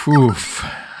 Oof.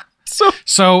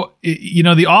 So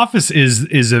The Office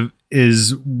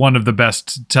is one of the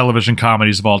best television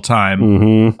comedies of all time.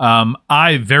 Mm-hmm.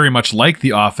 I very much like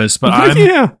The Office, but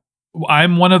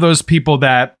I'm one of those people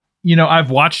that, I've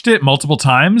watched it multiple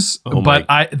times, but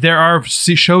there are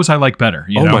shows I like better.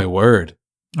 My word.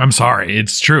 I'm sorry.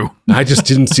 It's true. I just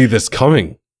didn't see this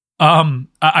coming.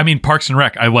 I mean, Parks and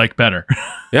Rec, I like better.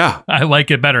 Yeah. I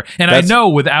like it better. And I know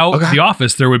without The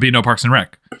Office, there would be no Parks and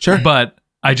Rec. Sure. But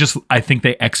I think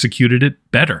they executed it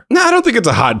better. No, I don't think it's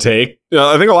a hot take.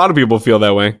 I think a lot of people feel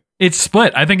that way. It's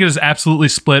split. I think it is absolutely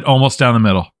split almost down the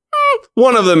middle.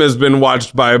 One of them has been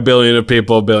watched by a billion of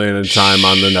people, a billion at a time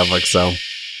on the Netflix, so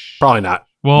probably not.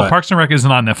 Well, Parks and Rec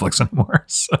isn't on Netflix anymore.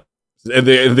 So.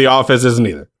 The Office isn't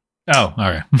either. Oh, all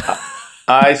right.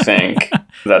 I think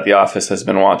that The Office has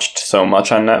been watched so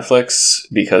much on Netflix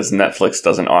because Netflix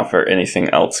doesn't offer anything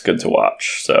else good to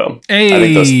watch. So I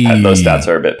think those stats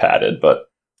are a bit padded, but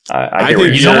I get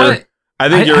where you're what? I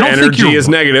think your energy is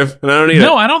negative, and I don't need it.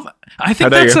 No, I don't. I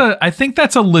think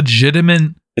that's a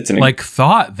legitimate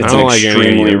thought. It's an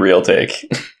extremely real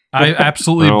take. I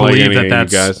absolutely believe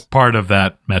that's part of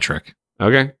that metric.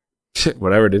 Okay. Shit,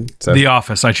 whatever, dude. So. The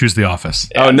Office. I choose The Office.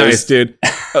 Yeah, nice, dude.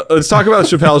 Let's talk about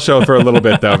Chappelle's show for a little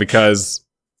bit, though, because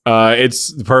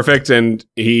it's perfect, and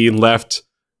he left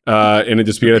in a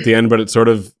dispute at the end, but it sort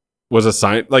of was a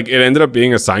sign. Like, it ended up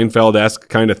being a Seinfeld-esque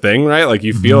kind of thing, right? Like,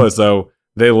 you feel as though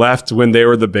they left when they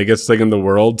were the biggest thing in the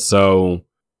world, so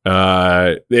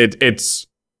it's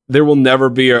there will never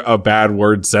be a bad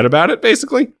word said about it,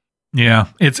 basically. Yeah,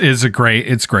 it's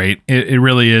great. It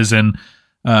really is, and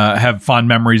have fond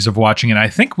memories of watching it. I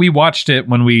think we watched it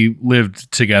when we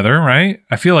lived together, right?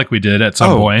 I feel like we did at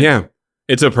some point. Yeah,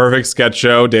 it's a perfect sketch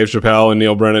show. Dave Chappelle and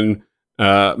Neil Brennan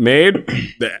made.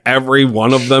 Every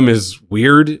one of them is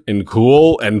weird and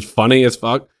cool and funny as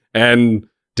fuck. And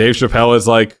Dave Chappelle is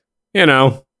like,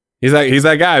 he's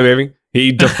that guy, baby.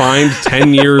 He defined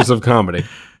 10 years of comedy.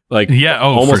 Like,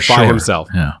 almost by himself.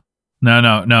 Yeah.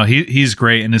 No. He's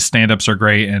great, and his stand-ups are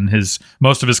great, and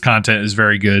most of his content is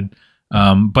very good.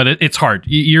 But it's hard.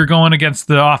 You're going against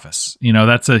The Office.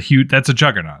 That's a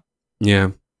juggernaut.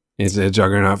 Yeah, it's a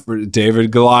juggernaut for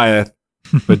David Goliath.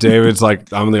 But David's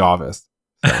like, I'm The Office.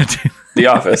 So. The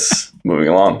Office. Moving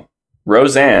along.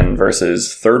 Roseanne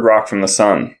versus Third Rock from the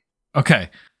Sun. Okay,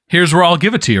 here's where I'll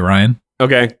give it to you, Ryan.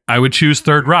 Okay, I would choose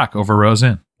Third Rock over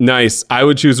Roseanne. Nice. I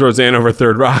would choose Roseanne over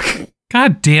Third Rock.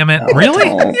 God damn it. Really?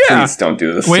 Yeah. Please don't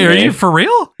do this. Wait, are you for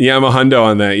real? Yeah, I'm a hundo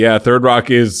on that. Yeah, Third Rock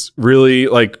is really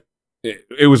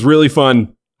it was really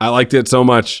fun. I liked it so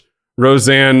much.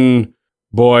 Roseanne,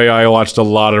 boy, I watched a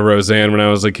lot of Roseanne when I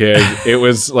was a kid. It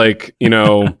was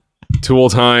Tool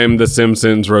Time, The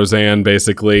Simpsons, Roseanne,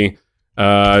 basically.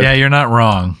 Yeah, you're not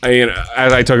wrong.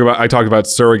 As I talked about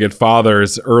surrogate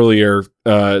fathers earlier.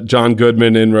 John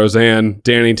Goodman in Roseanne,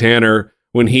 Danny Tanner,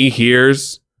 when he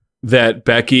hears that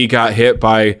Becky got hit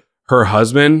by her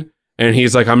husband, and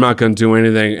he's like, I'm not going to do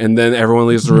anything. And then everyone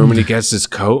leaves the room, and he gets his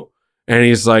coat. And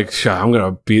he's like, I'm going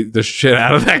to beat the shit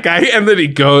out of that guy. And then he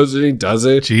goes and he does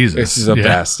it. Jesus. This is the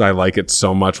best. I like it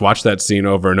so much. Watch that scene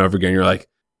over and over again. You're like,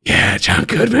 yeah, John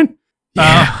Goodman.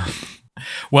 Yeah.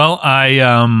 Well,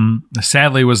 I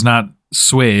sadly was not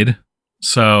swayed.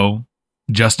 So,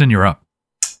 Justin, you're up.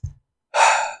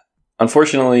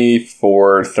 Unfortunately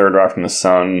for Third Rock from the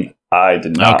Sun, I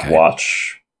did not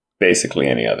watch basically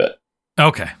any of it.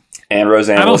 Okay. And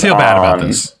Roseanne I don't feel bad about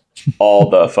this. all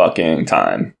the fucking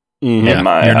time. In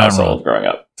my household growing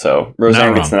up. So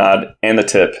Roseanne gets the nod and the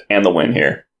tip and the win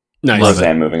here. Nice.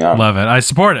 Roseanne moving on. Love it. I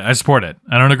support it.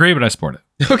 I don't agree, but I support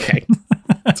it. Okay.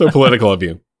 So political of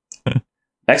you.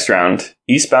 Next round,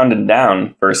 Eastbound and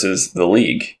Down versus The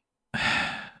League.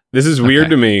 This is weird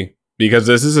to me because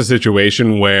this is a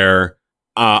situation where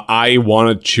I want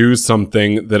to choose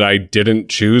something that I didn't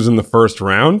choose in the first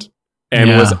round and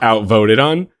was outvoted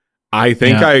on. I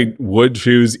think I would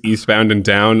choose Eastbound and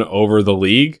Down over The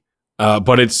League.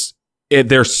 But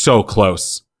they're so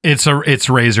close. It's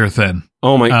razor thin.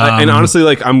 Oh my! And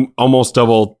honestly, I'm almost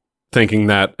double thinking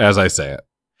that as I say it.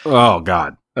 Oh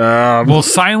God. Well,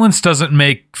 silence doesn't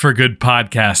make for good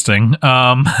podcasting.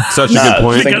 Such a good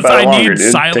point. Because I need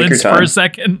silence for a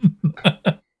second.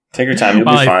 Take your time. You'll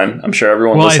be fine. I'm sure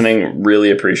everyone listening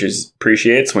really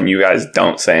appreciates when you guys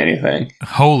don't say anything.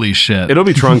 Holy shit! It'll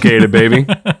be truncated, baby.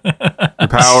 The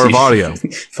power of audio.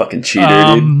 Fucking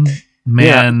cheater, dude.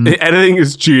 Man, editing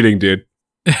is cheating, dude.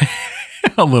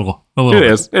 a little.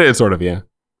 It is sort of, yeah.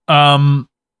 Oh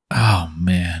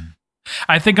man,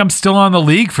 I think I'm still on The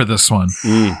League for this one.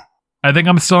 I think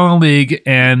I'm still on The League,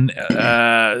 and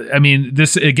I mean,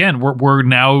 this again, we're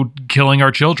now killing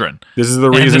our children. This is the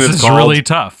reason it's called really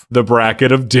tough. The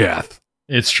Bracket of Death.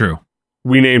 It's true.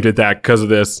 We named it that because of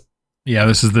this. Yeah,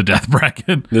 this is the death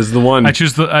bracket. This is the one. I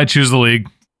choose The League.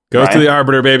 Goes to the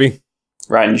arbiter, baby.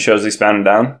 Ryan, you chose Eastbound and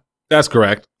Down? That's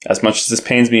correct. As much as this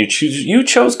pains me, you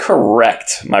chose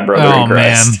correct, my brother Oh,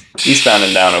 Ingress. man. Eastbound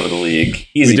and down over the league.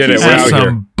 Easy We did it. peasy. We're That's out here.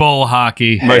 some bull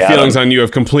hockey. My Hey, feelings Adam. on you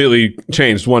have completely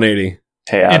changed 180.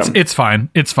 Hey, Adam. It's fine.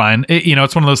 It's fine.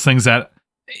 It's one of those things that,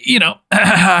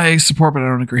 I support, but I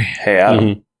don't agree. Hey, Adam.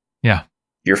 Mhm. Yeah.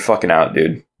 You're fucking out,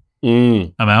 dude.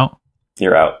 Mm. I'm out.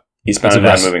 You're out. Eastbound That's and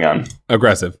down, aggressive. moving on.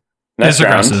 Aggressive. Next It's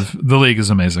round, aggressive. The league is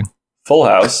amazing. Full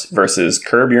House versus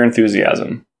Curb Your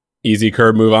Enthusiasm. Easy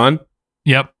curb, move on.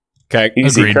 Yep. Okay.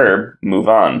 Easy Agreed. Curb, move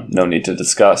on. No need to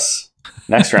discuss.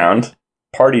 Next round,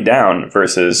 Party Down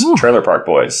versus Woo. Trailer Park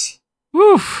Boys.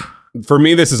 Woof. For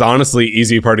me, this is honestly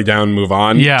easy party down, move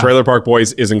on. Yeah. Trailer Park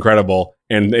Boys is incredible,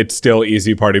 and it's still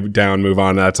easy party down, move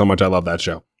on. That's how much I love that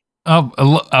show. Oh,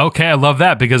 okay. I love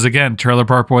that because, again, Trailer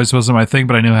Park Boys wasn't my thing,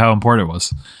 but I knew how important it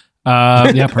was.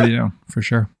 Yeah, Party Down for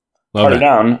sure. Love Party it.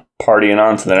 Down, partying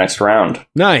on to the next round.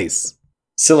 Nice.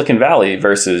 Silicon Valley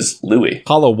versus Louis.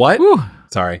 Hollow what? Woo.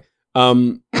 Sorry.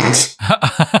 That's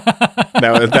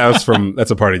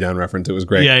a party down reference. It was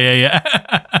great. Yeah.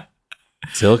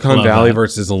 Silicon Love Valley that.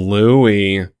 versus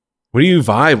Louis. What do you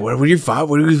vibe? What do you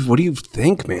vibe? What do you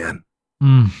think, man?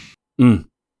 I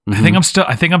think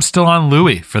I'm still on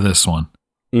Louis for this one.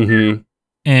 Mm-hmm.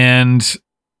 And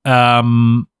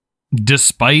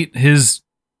despite his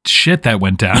shit that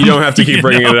went down, You don't have to keep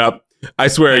bringing know? it up. I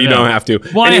swear you know. don't have to.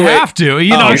 Well, Anyway, I have to.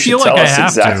 You I should feel tell like I us have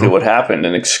exactly to. what happened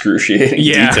in excruciating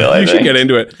yeah, detail. I you should think. get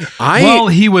into it. Well,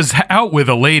 he was out with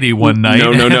a lady one night.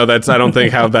 No. That's I don't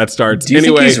think how that starts. Do you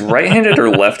anyway, think he's right-handed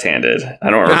or left-handed? I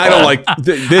don't recall. I don't like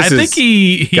this. I think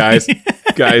he guys.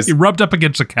 he rubbed up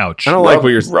against a couch. I don't like what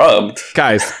you're rubbed.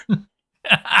 guys.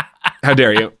 How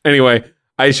dare you? Anyway,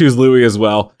 I choose Louis as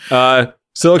well.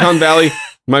 Silicon Valley.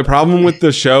 My problem with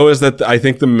the show is that I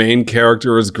think the main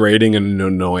character is grating and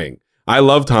annoying. I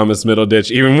love Thomas Middleditch,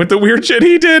 even with the weird shit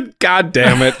he did. God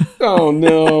damn it. Oh,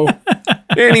 no.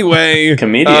 Anyway.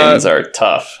 Comedians are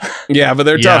tough. Yeah, but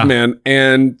they're Yeah. tough, man.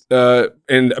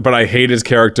 But I hate his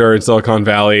character in Silicon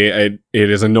Valley. It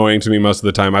is annoying to me most of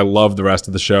the time. I love the rest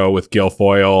of the show with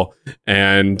Guilfoyle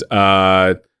and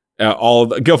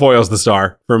Guilfoyle's the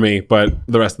star for me, but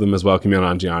the rest of them as well, Camille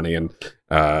Nanjiani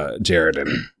and Jared and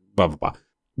blah, blah, blah.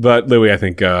 But Louis, I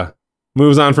think,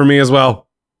 moves on for me as well.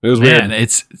 It was weird. Man,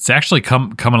 it's actually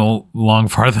coming along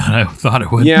farther than I thought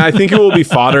it would. Yeah, I think it will be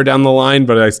fodder down the line,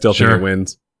 but I still think Sure. it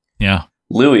wins. Yeah.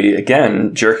 Louis,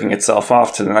 again, jerking itself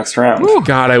off to the next round.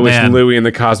 God, I wish Man. Louis and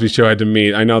the Cosby Show had to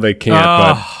meet. I know they can't,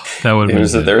 That would be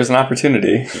There was an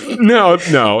opportunity. but no,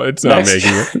 it's not making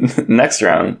it. Next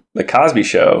round, The Cosby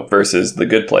Show versus The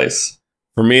Good Place.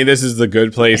 For me, this is The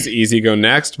Good Place. Easy go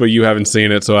next, but you haven't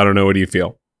seen it, so I don't know. What do you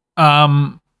feel?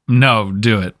 No,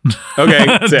 do it.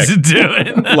 Okay, sick. Do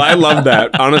it. I love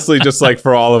that. Honestly, just like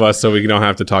for all of us, so we don't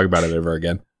have to talk about it ever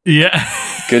again. Yeah.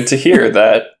 Good to hear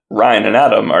that Ryan and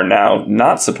Adam are now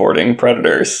not supporting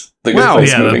Predators. The Good Wow.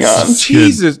 Place Yeah, moving that's- on.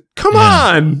 Jesus, come Yeah.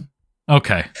 on.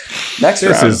 Okay. Next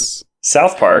This round, is.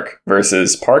 South Park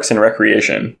versus Parks and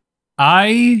Recreation.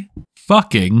 I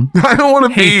fucking I don't want to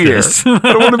be hate here. this. I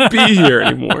don't want to be here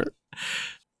anymore.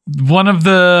 One of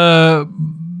the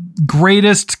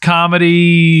greatest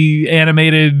comedy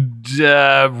animated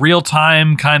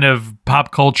real-time kind of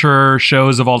pop culture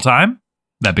shows of all time,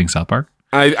 that being South Park.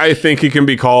 I think it can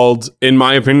be called, in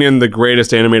my opinion, the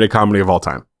greatest animated comedy of all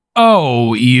time.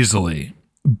 Oh, easily.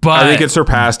 But I think it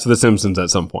surpassed The Simpsons at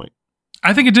some point.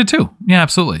 I think it did too. Yeah,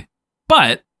 absolutely.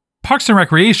 But Parks and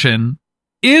Recreation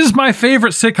is my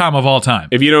favorite sitcom of all time.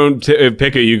 If you don't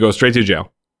pick it, you go straight to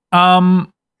jail.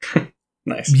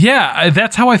 Nice. Yeah,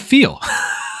 that's how I feel.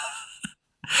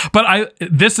 But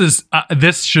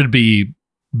this should be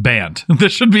banned.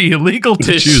 This should be illegal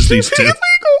to choose these two.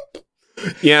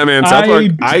 Yeah, man. South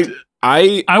Park.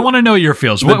 I want to know your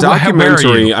feels. The Where are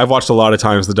documentary. you? I've watched a lot of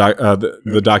times.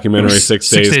 The documentary Six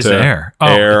Days to Air. Oh,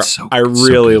 Air. it's so- I so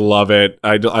really good. love it.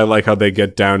 I like how they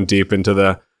get down deep into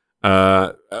the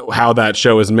how that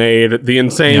show is made, the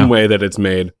insane Yeah. way that it's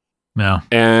made, No.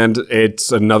 and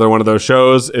it's another one of those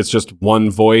shows. It's just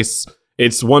one voice.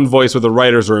 It's one voice with a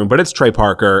writer's room, but it's Trey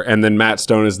Parker, and then Matt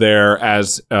Stone is there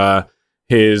as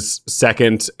his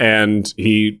second, and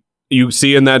you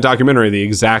see in that documentary the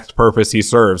exact purpose he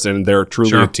serves, and they're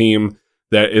truly Sure. a team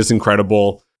that is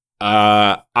incredible.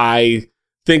 I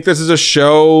think this is a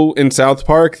show in South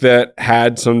Park that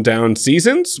had some down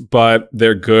seasons, but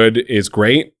their good is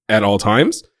great at all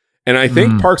times. And I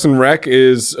think Parks and Rec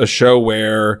is a show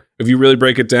where, if you really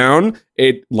break it down,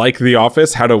 it, like The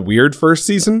Office, had a weird first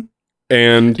season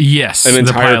and Yes. an the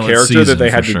entire pilot character that season, they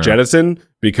had for to sure. jettison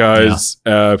because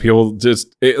people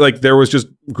just there was just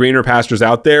greener pastures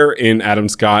out there in Adam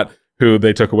Scott, who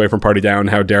they took away from Party Down.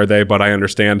 How dare they? But I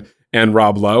understand. And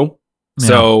Rob Lowe.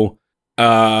 So,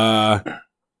 that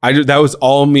was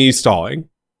all me stalling.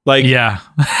 Like, yeah.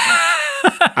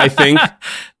 I think.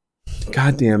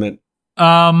 God damn it.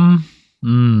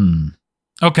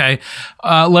 Okay.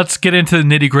 Let's get into the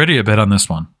nitty gritty a bit on this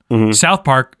one. Mhm. South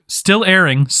Park, still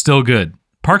airing, still good.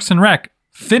 Parks and Rec,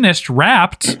 finished,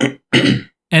 wrapped,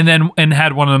 and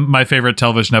had one of my favorite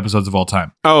television episodes of all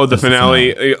time. Oh, the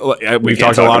finale. We've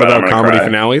talked a lot about comedy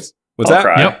finales. What's I'll that?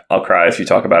 Cry. Yep. I'll cry if you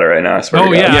talk about it right now. I swear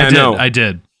to God. Yeah, I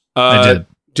did. I did.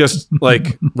 Just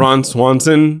like Ron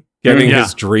Swanson getting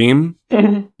his dream.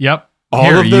 Yep.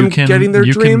 All of them getting their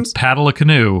dreams. You can paddle a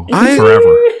canoe I-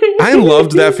 forever. I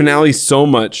loved that finale so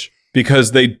much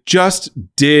because they just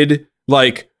did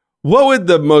like, what would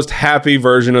the most happy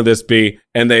version of this be?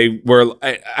 And they were,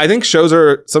 I think shows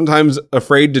are sometimes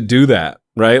afraid to do that,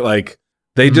 right? Like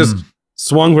they just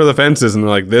swung for the fences and they're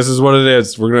like, this is what it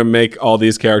is. We're going to make all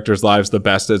these characters' lives the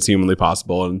best that's humanly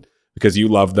possible. And because you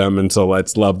love them. And so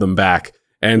let's love them back.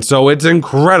 And so it's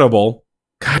incredible.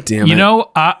 God damn it. You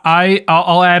know,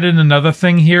 I'll add in another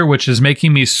thing here, which is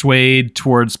making me swayed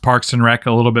towards Parks and Rec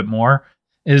a little bit more,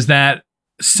 is that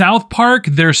South Park,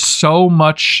 there's so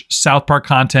much South Park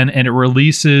content and it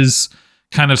releases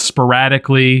kind of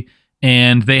sporadically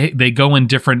and they go in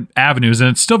different avenues and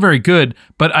it's still very good,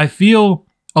 but I feel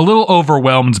a little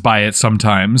overwhelmed by it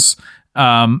sometimes.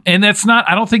 And that's not,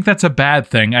 I don't think that's a bad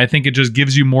thing. I think it just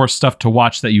gives you more stuff to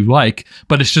watch that you like,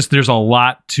 but it's just, there's a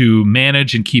lot to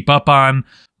manage and keep up on.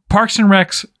 Parks and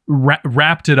Rec's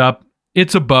wrapped it up.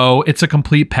 It's a bow. It's a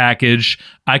complete package.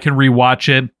 I can rewatch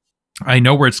it. I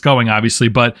know where it's going, obviously,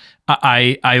 but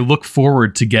I look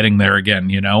forward to getting there again.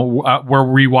 You know, we're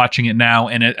rewatching it now,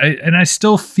 and I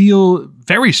still feel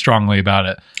very strongly about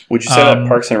it. Would you say that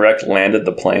Parks and Rec landed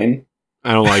the plane?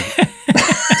 I don't like.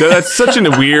 So that's such a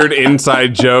weird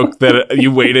inside joke that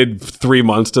you waited 3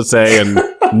 months to say, and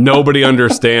nobody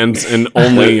understands, and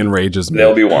only enrages me.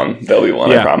 There'll be one.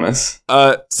 Yeah. I promise.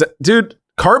 Dude,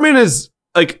 Cartman is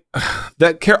like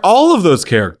that. All of those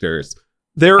characters,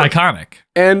 they're iconic,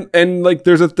 and like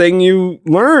there's a thing you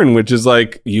learn, which is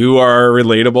like you are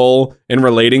relatable and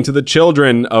relating to the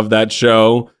children of that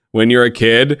show when you're a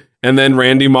kid. And then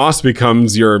Randy Moss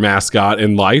becomes your mascot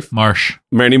in life.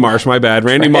 Randy Marsh, my bad.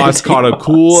 Randy Moss caught a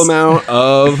cool amount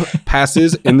of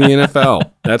passes in the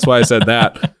NFL. That's why I said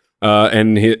that.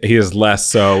 And he is less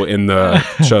so in the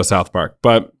show South Park.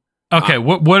 But okay,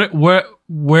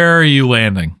 where are you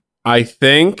landing? I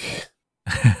think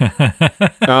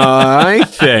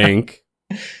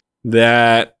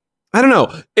that I don't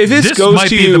know if this goes might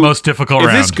to be you. The most difficult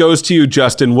round. If this goes to you,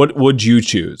 Justin, what would you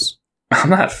choose? I'm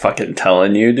not fucking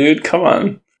telling you, dude. Come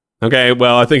on. Okay,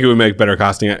 well, I think it would make better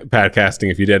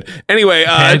podcasting if you did. Anyway,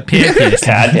 cod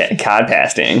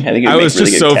pasting. I think I was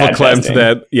just so verklempt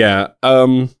that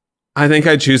I think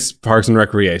I choose Parks and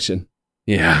Recreation.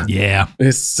 Yeah,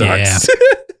 it sucks.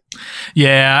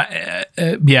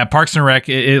 Yeah. Parks and Rec.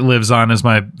 It lives on as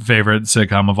my favorite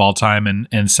sitcom of all time,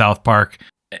 and South Park.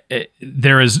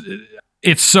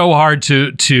 It's so hard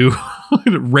to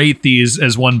rate these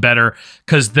as one better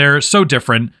because they're so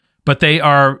different, but they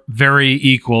are very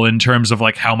equal in terms of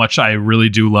like how much I really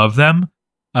do love them.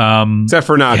 Except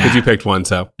for not because you picked one.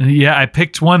 So yeah, I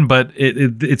picked one, but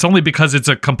it's only because it's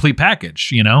a complete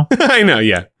package. You know, I know.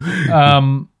 Yeah,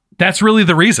 that's really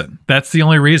the reason. That's the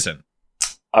only reason.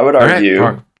 I would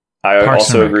argue. I would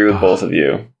also agree with both of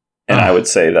you. And I would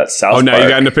say that South Park... Oh, now you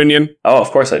got an opinion? Oh,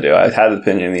 of course I do. I had an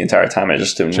opinion the entire time. I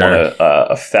just didn't want to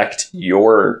affect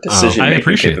your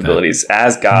decision-making capabilities. That.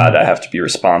 As God, I have to be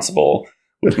responsible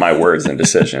with my words and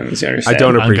decisions. You understand? I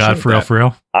don't appreciate God, for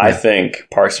real. I think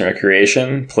Parks and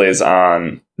Recreation plays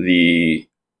on the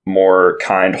more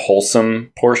kind,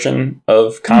 wholesome portion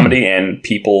of comedy and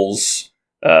people's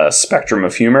spectrum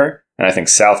of humor. And I think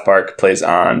South Park plays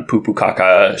on poo-poo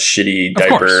caca, shitty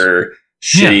diaper,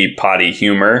 shitty potty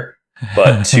humor.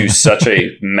 But to such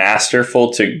a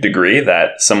masterful degree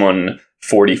that someone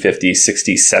 40, 50,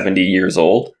 60, 70 years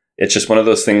old, it's just one of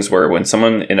those things where when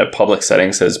someone in a public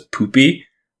setting says poopy,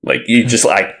 like you just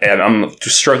like, and I'm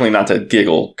just struggling not to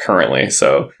giggle currently.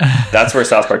 So that's where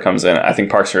South Park comes in. I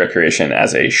think Parks and Recreation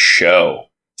as a show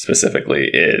specifically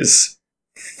is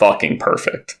fucking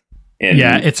perfect.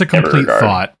 It's a complete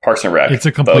thought. Parks and Rec. It's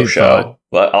a complete show.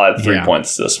 I'll add 3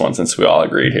 points to this one since we all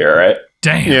agreed here, right?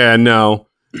 Damn. Yeah, no.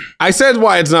 I said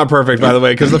why it's not perfect, by the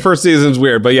way, because the first season's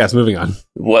weird. But yes, moving on.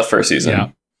 What first season? Yeah.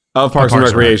 Of Parks and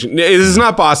Recreation. This is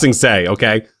not Bossing Say,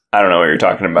 okay? I don't know what you're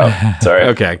talking about. Sorry.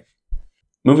 Okay.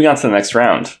 Moving on to the next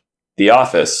round. The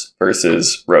Office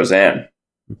versus Roseanne.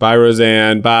 Bye,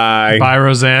 Roseanne. Bye. Bye,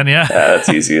 Roseanne. Yeah. That's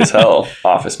easy as hell.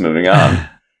 Office moving on.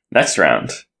 Next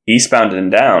round. Eastbound and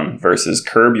Down versus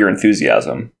Curb Your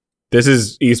Enthusiasm. this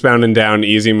is Eastbound and Down,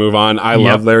 easy move on. I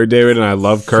love Larry David and I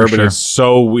love Curb, and it's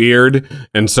so weird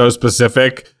and so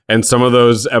specific. And some of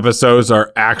those episodes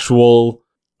are actual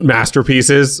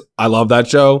masterpieces. I love that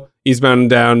show. Eastbound and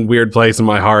Down, weird place in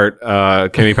my heart.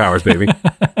 Kenny Powers, baby.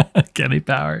 Kenny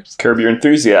Powers. Curb Your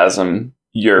Enthusiasm,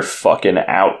 you're fucking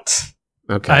out.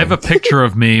 Okay. I have a picture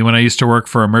of me when I used to work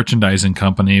for a merchandising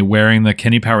company wearing the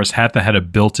Kenny Powers hat that had a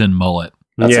built-in mullet.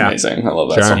 That's amazing. I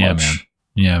love that so much.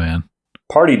 Yeah, man.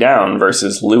 Party Down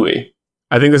versus Louie.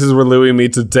 I think this is where Louie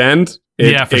meets its end.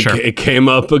 For sure. It came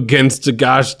up against a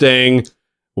gosh dang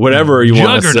whatever you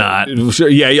want to say. Juggernaut. Sure,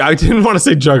 yeah, I didn't want to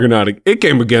say Juggernaut. It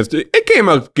came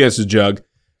up against a jug.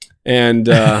 And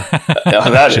now,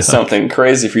 that is something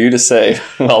crazy for you to say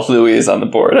while Louie is on the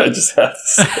board. I just have to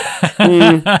say.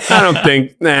 I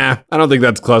don't think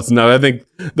that's close enough. I think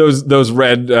those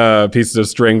red pieces of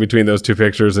string between those two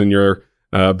pictures in your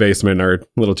basement are a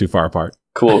little too far apart.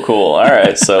 Cool. All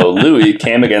right, so Louie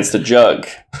came against a jug.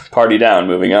 Party Down,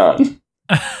 moving on.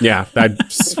 Yeah, I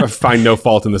find no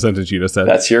fault in the sentence you just said.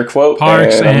 That's your quote.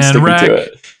 Parks and Rec. To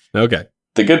it. Okay.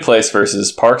 The Good Place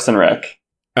versus Parks and Rec.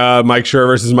 Mike Schur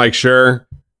versus Mike Schur.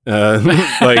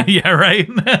 Yeah, right.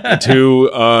 Two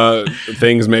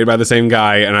things made by the same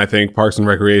guy, and I think Parks and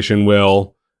Recreation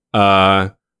will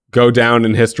go down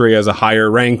in history as a higher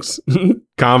ranked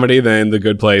comedy than The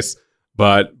Good Place,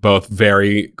 but both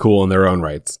very cool in their own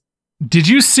rights. Did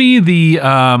you see the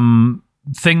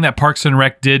thing that Parks and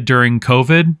Rec did during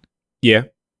COVID? Yeah.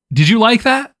 Did you like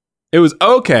that? It was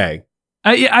okay.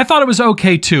 I thought it was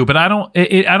okay too, but I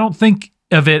don't think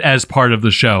of it as part of the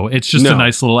show. It's just a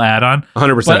nice little add-on.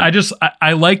 100%. But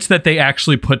I liked that they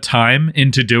actually put time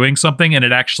into doing something, and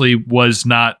it actually was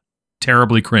not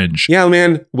terribly cringe. Yeah,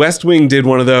 man. West Wing did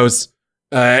one of those,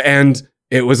 and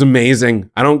it was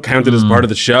amazing. I don't count it as part of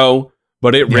the show,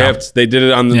 but it ripped. They did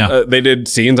it on the. They did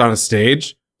scenes on a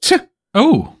stage.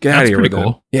 Oh, get out of here with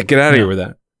cool. that. Yeah, get out of here with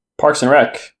that. Parks and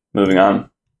Rec. Moving on.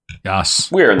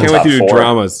 Yes, we're in the Can't top wait to do 4.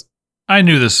 dramas. I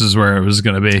knew this is where it was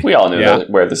going to be. We all knew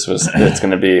where this was. It's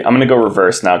going to be. I'm going to go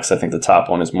reverse now because I think the top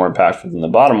one is more impactful than the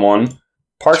bottom one.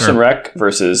 Parks and Rec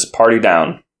versus Party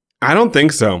Down. I don't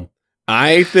think so.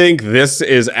 I think this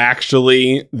is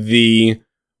actually the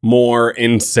more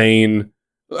insane,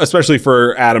 especially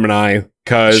for Adam and I,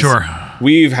 because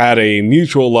we've had a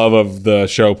mutual love of the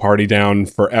show Party Down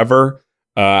forever.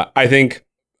 I think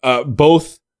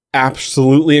both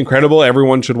absolutely incredible.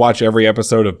 Everyone should watch every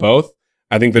episode of both.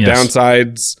 I think the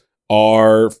downsides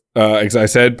are, as I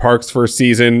said, Parks' first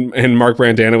season and Mark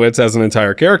Brandanowitz as an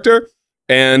entire character.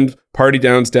 And Party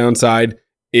Down's downside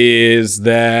is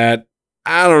that,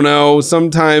 I don't know,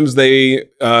 sometimes they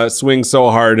swing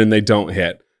so hard and they don't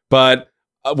hit. But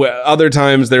other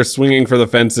times they're swinging for the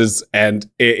fences and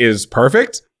it is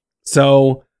perfect.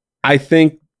 So I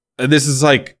think this is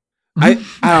like, I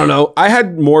don't know. I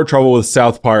had more trouble with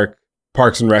South Park,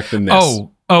 Parks and Rec than this.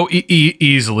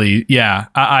 Easily. Yeah.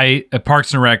 I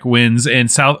Parks and Rec wins, and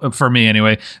for me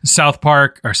anyway, South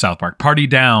Park, Party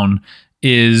Down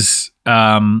is,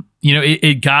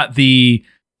 it got the,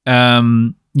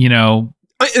 this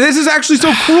is actually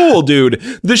so cruel, dude.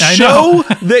 The show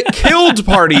that killed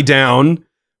Party Down,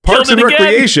 Parks and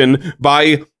Recreation,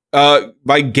 by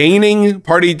gaining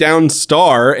Party Down's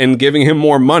star and giving him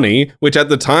more money, which at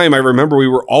the time I remember we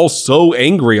were all so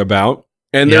angry about.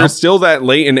 And there's still that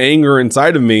latent anger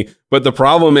inside of me. But the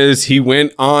problem is he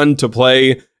went on to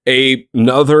play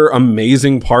another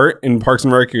amazing part in Parks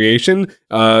and Recreation.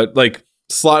 Like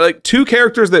two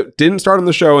characters that didn't start on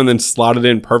the show and then slotted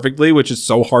in perfectly, which is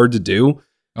so hard to do.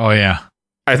 Oh, yeah.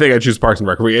 I think I choose Parks and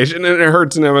Recreation, and it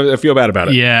hurts, and I feel bad about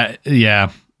it. Yeah.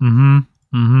 Mm-hmm.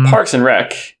 Mm-hmm. Parks and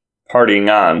Rec, partying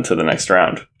on to the next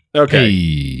round. Okay.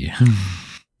 Hey.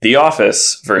 The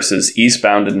Office versus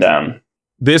Eastbound and Down.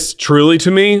 This truly, to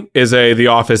me, is The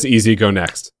Office Easy Go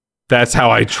Next. That's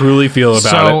how I truly feel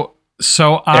about it.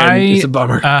 It's a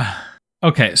bummer.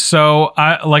 Okay, so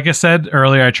like I said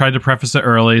earlier, I tried to preface it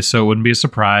early so it wouldn't be a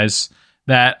surprise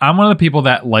that I'm one of the people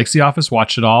that likes The Office,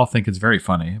 watch it all, think it's very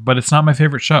funny, but it's not my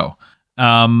favorite show.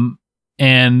 And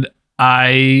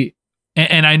I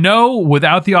know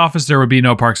without The Office there would be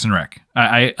no Parks and Rec.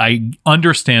 I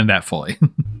understand that fully.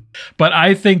 But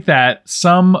I think that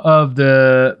some of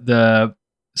the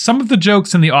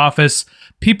jokes in The Office,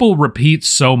 people repeat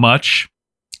so much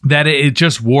that it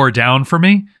just wore down for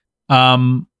me.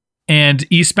 And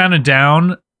Eastbound and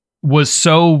Down was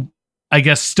so, I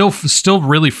guess, still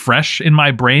really fresh in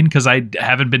my brain because I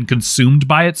haven't been consumed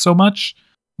by it so much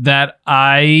that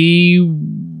I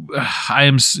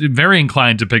am very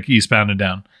inclined to pick Eastbound and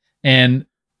Down. And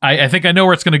I think I know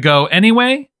where it's going to go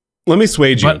anyway. Let me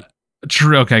sway you.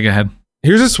 True. Okay, go ahead.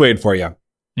 Here's a sway for you.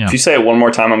 Yeah. If you say it one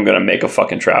more time, I'm going to make a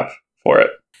fucking trap for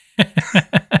it.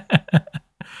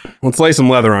 Let's lay some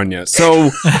leather on you.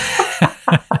 So,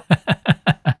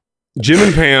 Jim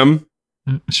and Pam,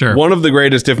 Sure. one of the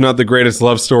greatest, if not the greatest,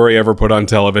 love story ever put on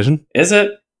television. Is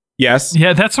it? Yes.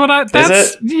 Yeah, that's what I.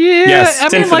 That's yeah. Yes. I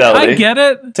It's mean, like, infidelity. I get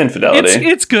it. It's infidelity.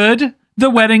 It's good. The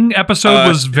wedding episode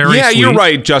was very Yeah, sweet. you're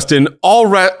right, Justin.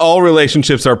 All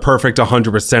relationships are perfect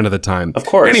 100% of the time. Of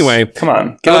course. Anyway, come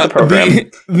on, get with the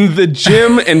program. the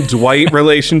Jim and Dwight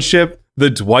relationship, the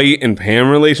Dwight and Pam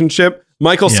relationship,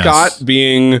 Michael Yes. Scott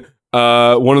being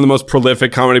one of the most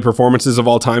prolific comedy performances of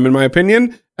all time, in my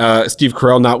opinion. Steve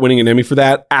Carell not winning an Emmy for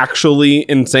that, actually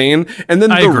insane. And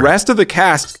then I the agree. rest of the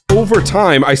cast, over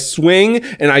time, I swing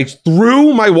and I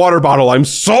threw my water bottle. I'm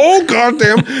so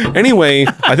goddamn. Anyway,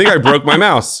 I think I broke my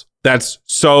mouse. That's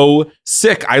so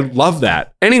sick. I love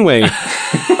that. Anyway,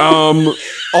 all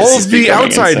is of the becoming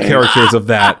outside insane. characters of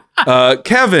that,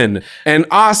 Kevin and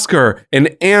Oscar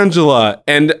and Angela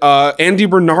and Andy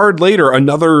Bernard later,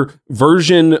 another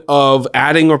version of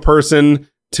adding a person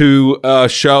to a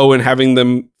show and having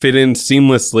them fit in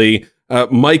seamlessly.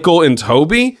 Michael and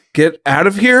Toby get out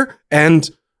of here, and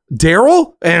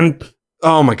Daryl, and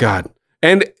oh my god.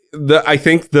 And I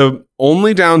think the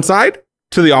only downside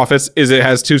to The Office is it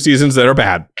has 2 seasons that are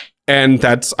bad. And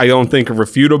that's, I don't think,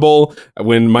 refutable.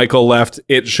 When Michael left,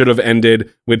 it should have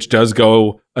ended, which does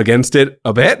go against it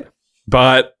a bit.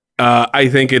 But I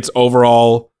think it's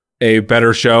overall a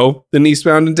better show than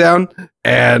Eastbound and Down.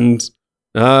 And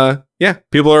yeah,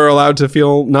 people are allowed to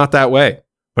feel not that way.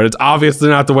 But it's obviously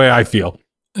not the way I feel.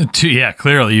 Yeah,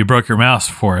 clearly you broke your mouse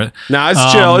for it. Nah,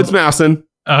 it's chill. It's mousing.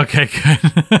 Okay,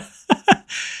 good.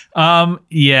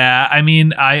 Yeah, I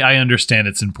mean, I understand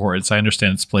its importance. I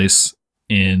understand its place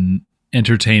in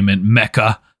entertainment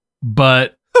mecca,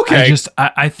 but Okay.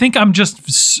 I think I'm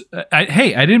just.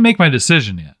 Hey, I didn't make my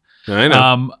decision yet. I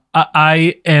know.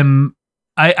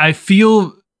 I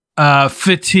feel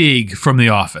fatigue from The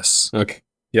Office. Okay.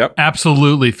 Yep.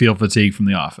 Absolutely feel fatigue from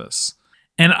The Office,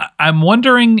 and I'm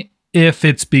wondering if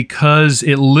it's because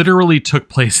it literally took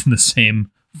place in the same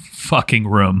fucking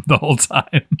room the whole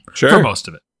time Sure. for most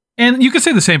of it. And you could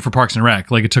say the same for Parks and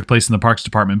Rec, like it took place in the Parks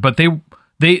department, but they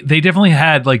definitely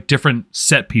had like different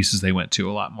set pieces they went to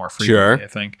a lot more frequently, Sure. I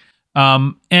think.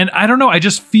 And I don't know, I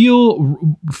just feel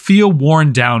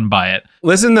worn down by it.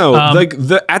 Listen though,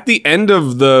 at the end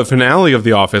of the finale of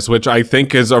The Office, which I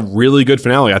think is a really good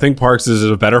finale. I think Parks is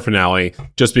a better finale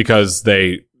just because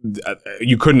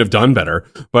you couldn't have done better.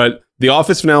 But The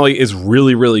Office finale is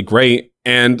really, really great.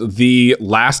 And the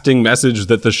lasting message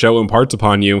that the show imparts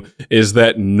upon you is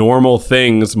that normal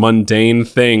things, mundane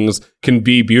things, can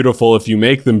be beautiful if you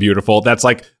make them beautiful. That's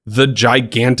like the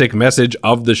gigantic message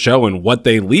of the show and what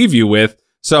they leave you with.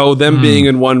 So them being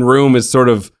in one room is sort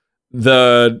of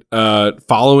the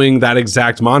following that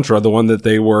exact mantra, the one that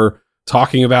they were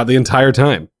talking about the entire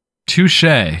time. Touche.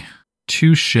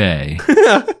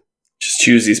 Just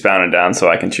choose Eastbound and Down so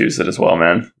I can choose it as well,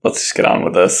 man. Let's just get on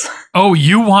with this. Oh,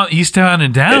 you want Eastbound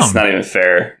and Down? It's not even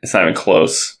fair. It's not even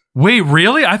close. Wait,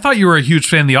 really? I thought you were a huge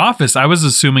fan of The Office. I was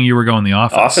assuming you were going The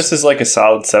Office. Office is like a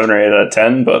solid 7 or 8 out of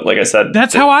 10, but like I said,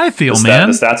 That's how I feel, man.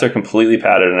 The stats are completely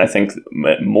padded, and I think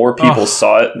more people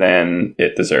saw it than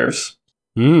it deserves.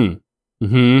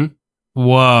 Mm-hmm.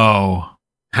 Whoa.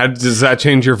 How does that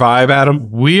change your vibe, Adam?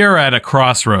 We are at a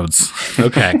crossroads.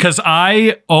 Okay. Because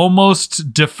I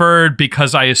almost deferred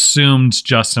because I assumed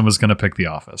Justin was going to pick The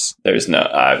Office. There's no,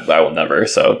 I will never.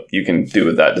 So you can do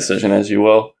with that decision as you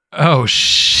will. Oh,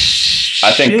 shit.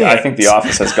 I think The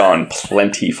Office has gone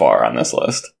plenty far on this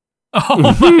list. Oh,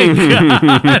 my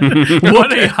God.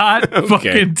 What a hot Okay.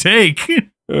 fucking take.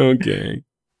 Okay.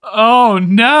 Oh,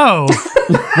 no.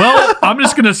 Well, I'm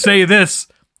just going to say this.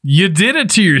 You did it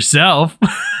to yourself.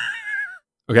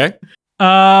 Okay.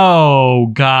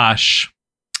 Oh, gosh.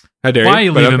 How dare Why are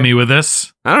you But leaving okay. me with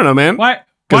this? I don't know, man. Why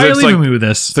it's are you leaving like- me with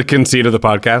this? It's the conceit of the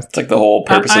podcast. It's like the whole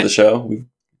purpose I- of the show. We've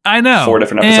I know. 4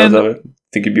 different episodes And- of it.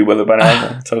 Think you'd be with it by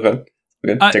now? It's okay.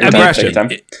 Good. Take your time. Aggression. Take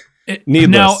your time.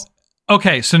 Needless. Now,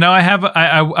 okay, so now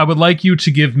I would like you to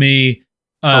give me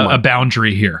my. a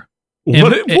boundary here.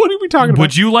 What are we talking about?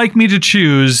 Would you like me to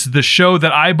choose the show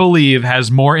that I believe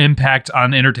has more impact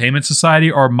on entertainment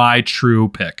society or my true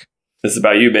pick? This is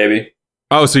about you, baby.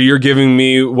 Oh, so you're giving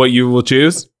me what you will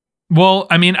choose? Well,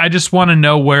 I mean, I just want to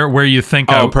know where you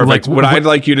think. Oh, perfect. What I'd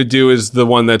like you to do is the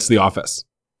one that's The Office.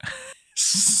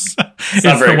 it's It's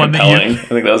not very the one that compelling. you. I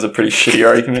think that was a pretty shitty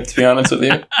argument, to be honest with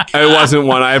you. It wasn't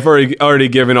one. I've already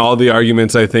given all the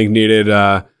arguments I think needed.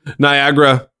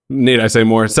 Niagara. Need I say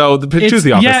more? So choose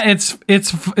The Office. Yeah,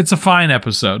 it's a fine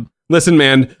episode. Listen,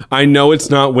 man, I know it's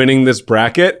not winning this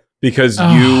bracket, because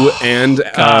you and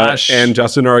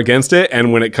Justin are against it,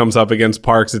 and when it comes up against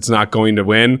Parks, it's not going to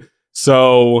win.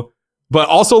 So, but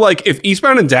also like if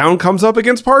Eastbound and Down comes up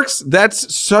against Parks,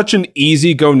 that's such an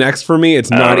easy go next for me. It's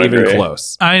not even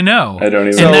close. I know. I don't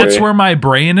even. And that's where my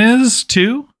brain is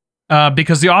too,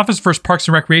 because The Office versus Parks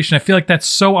and Recreation, I feel like that's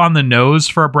so on the nose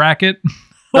for a bracket.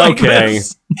 Okay.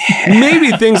 Maybe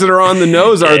things that are on the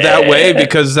nose are that way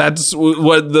because that's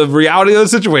what the reality of the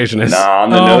situation is. Nah, on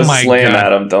the nose is laying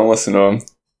at him. Don't listen to him.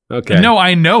 Okay. No,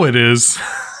 I know it is.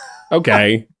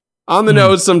 Okay. On the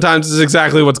nose sometimes is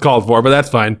exactly what's called for, but that's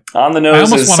fine. On the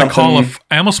nose is something...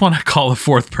 I almost want to call a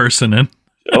fourth person in.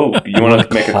 Oh, you want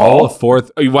to make a call? A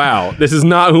fourth? Wow. This is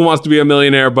not Who Wants to Be a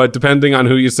Millionaire, but depending on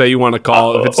who you say you want to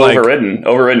call. If it's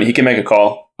overridden. He can make a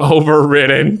call.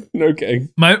 Overridden. Okay.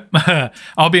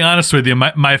 I'll be honest with you.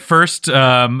 My first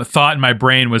thought in my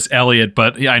brain was Elliot,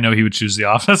 but I know he would choose The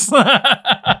Office.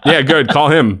 Yeah, good. Call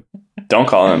him. Don't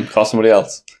call him. Call somebody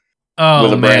else. Oh,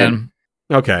 with a man.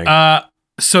 brain. Okay.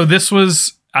 So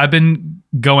I've been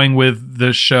going with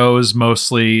the shows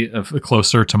mostly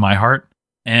closer to my heart.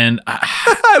 And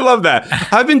I love that.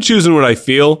 I've been choosing what I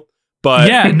feel, but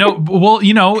yeah, no. Well,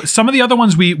 some of the other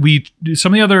ones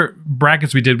some of the other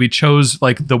brackets we did, we chose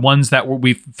like the ones that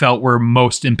we felt were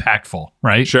most impactful,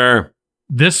 right? Sure.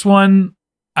 This one,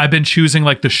 I've been choosing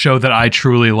like the show that I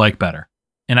truly like better,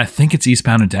 and I think it's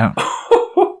Eastbound and Down.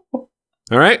 All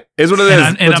right, is what it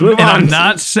is. Let's move on.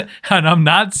 I'm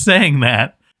not saying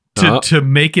that to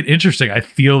make it interesting. I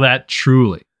feel that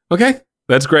truly. Okay.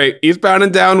 That's great. Eastbound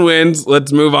and Down wins.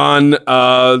 Let's move on.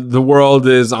 The world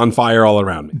is on fire all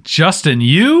around me. Justin,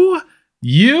 you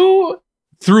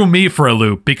threw me for a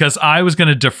loop because I was going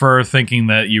to defer thinking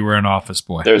that you were an Office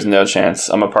boy. There's no chance.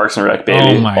 I'm a Parks and Rec baby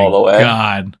all the way. Oh my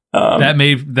God.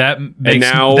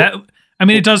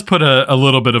 It does put a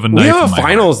little bit of a knife. We have a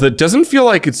finals that doesn't feel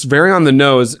like it's very on the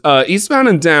nose. Eastbound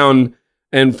and Down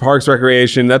and Parks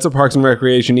Recreation. That's a Parks and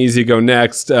Recreation easy go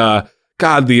next.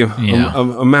 God, the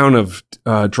amount of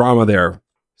drama there,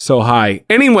 so high.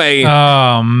 Anyway.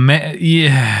 Oh, man.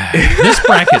 Yeah. This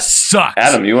bracket sucks.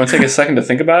 Adam, you want to take a second to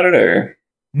think about it? Or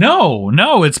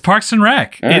No, it's Parks and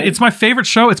Rec. Right. It's my favorite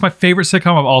show. It's my favorite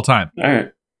sitcom of all time. All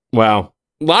right. Wow.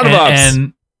 A lot of ups.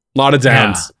 And a lot of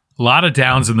downs. Yeah, a lot of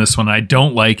downs in this one. I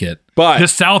don't like it. But the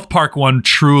South Park one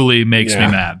truly makes me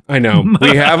mad. I know.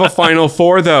 We have a Final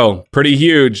Four, though. Pretty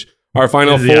huge. Our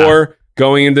Final Four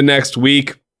going into next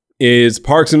week is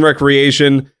Parks and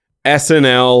Recreation,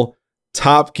 SNL,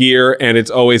 Top Gear, and It's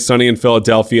Always Sunny in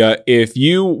Philadelphia. If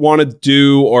you want to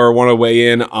do or want to weigh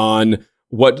in on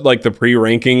what like the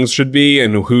pre-rankings should be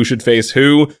and who should face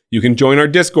who, you can join our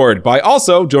Discord by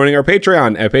also joining our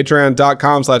Patreon at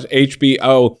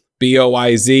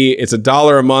patreon.com/HBOBOYZ. It's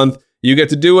 $1 a month. You get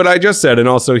to do what I just said and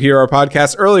also hear our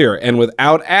podcast earlier and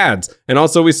without ads. And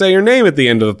also we say your name at the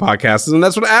end of the podcast, and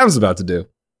that's what Adam's about to do.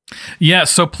 Yeah,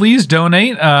 so please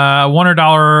donate. $1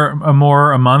 or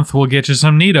more a month will get you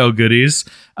some neato goodies.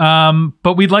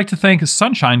 But we'd like to thank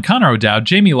Sunshine, Connor O'Dowd,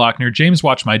 Jamie Lochner, James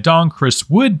Watch My Dong, Chris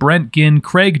Wood, Brent Ginn,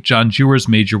 Craig, John Jewers,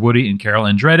 Major Woody, and Carol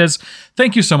Andredes.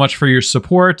 Thank you so much for your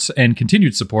support and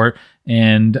continued support.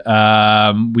 And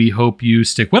we hope you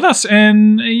stick with us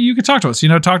and you can talk to us.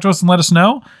 Talk to us and let us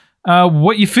know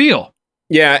what you feel.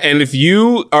 Yeah, and if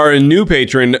you are a new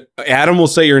patron, Adam will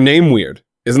say your name weird.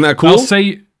 Isn't that cool?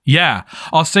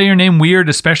 I'll say your name weird,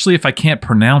 especially if I can't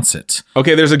pronounce it.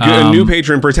 Okay, there's a new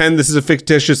patron. Pretend this is a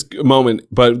fictitious moment,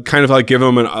 but kind of like give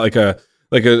them a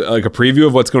preview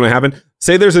of what's going to happen.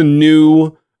 Say there's a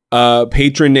new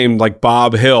patron named like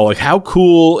Bob Hill. Like how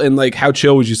cool and like how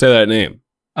chill would you say that name?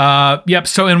 Yep.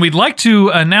 So, and we'd like to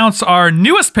announce our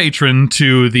newest patron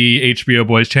to the HBO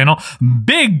Boys channel,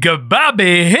 Big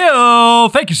Bobby Hill.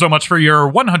 Thank you so much for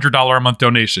your $100 a month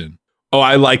donation. Oh,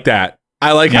 I like that.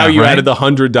 I like how you added the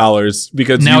 $100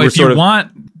 because now you were if you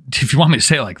want me to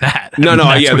say it like that. No,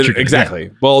 exactly.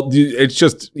 Well, it's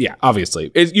just obviously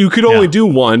you could only do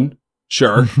one,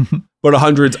 sure, but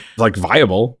 100's like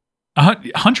viable.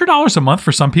 $100 a month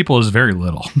for some people is very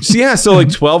little. So like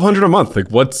 $1,200 a month.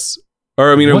 Like a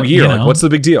year. Like what's the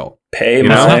big deal? Pay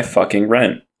my fucking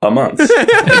rent a month.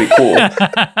 That'd be cool.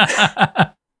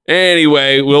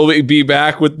 Anyway, we'll be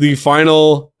back with the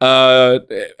final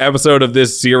episode of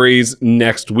this series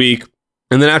next week.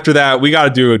 And then after that, we got to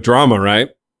do a drama,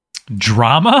 right?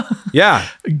 Drama? Yeah.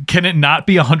 Can it not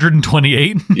be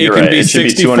 128? It can be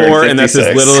 64, and that's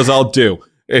as little as I'll do.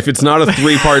 If it's not a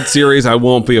 3-part series, I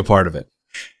won't be a part of it.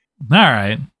 All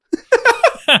right.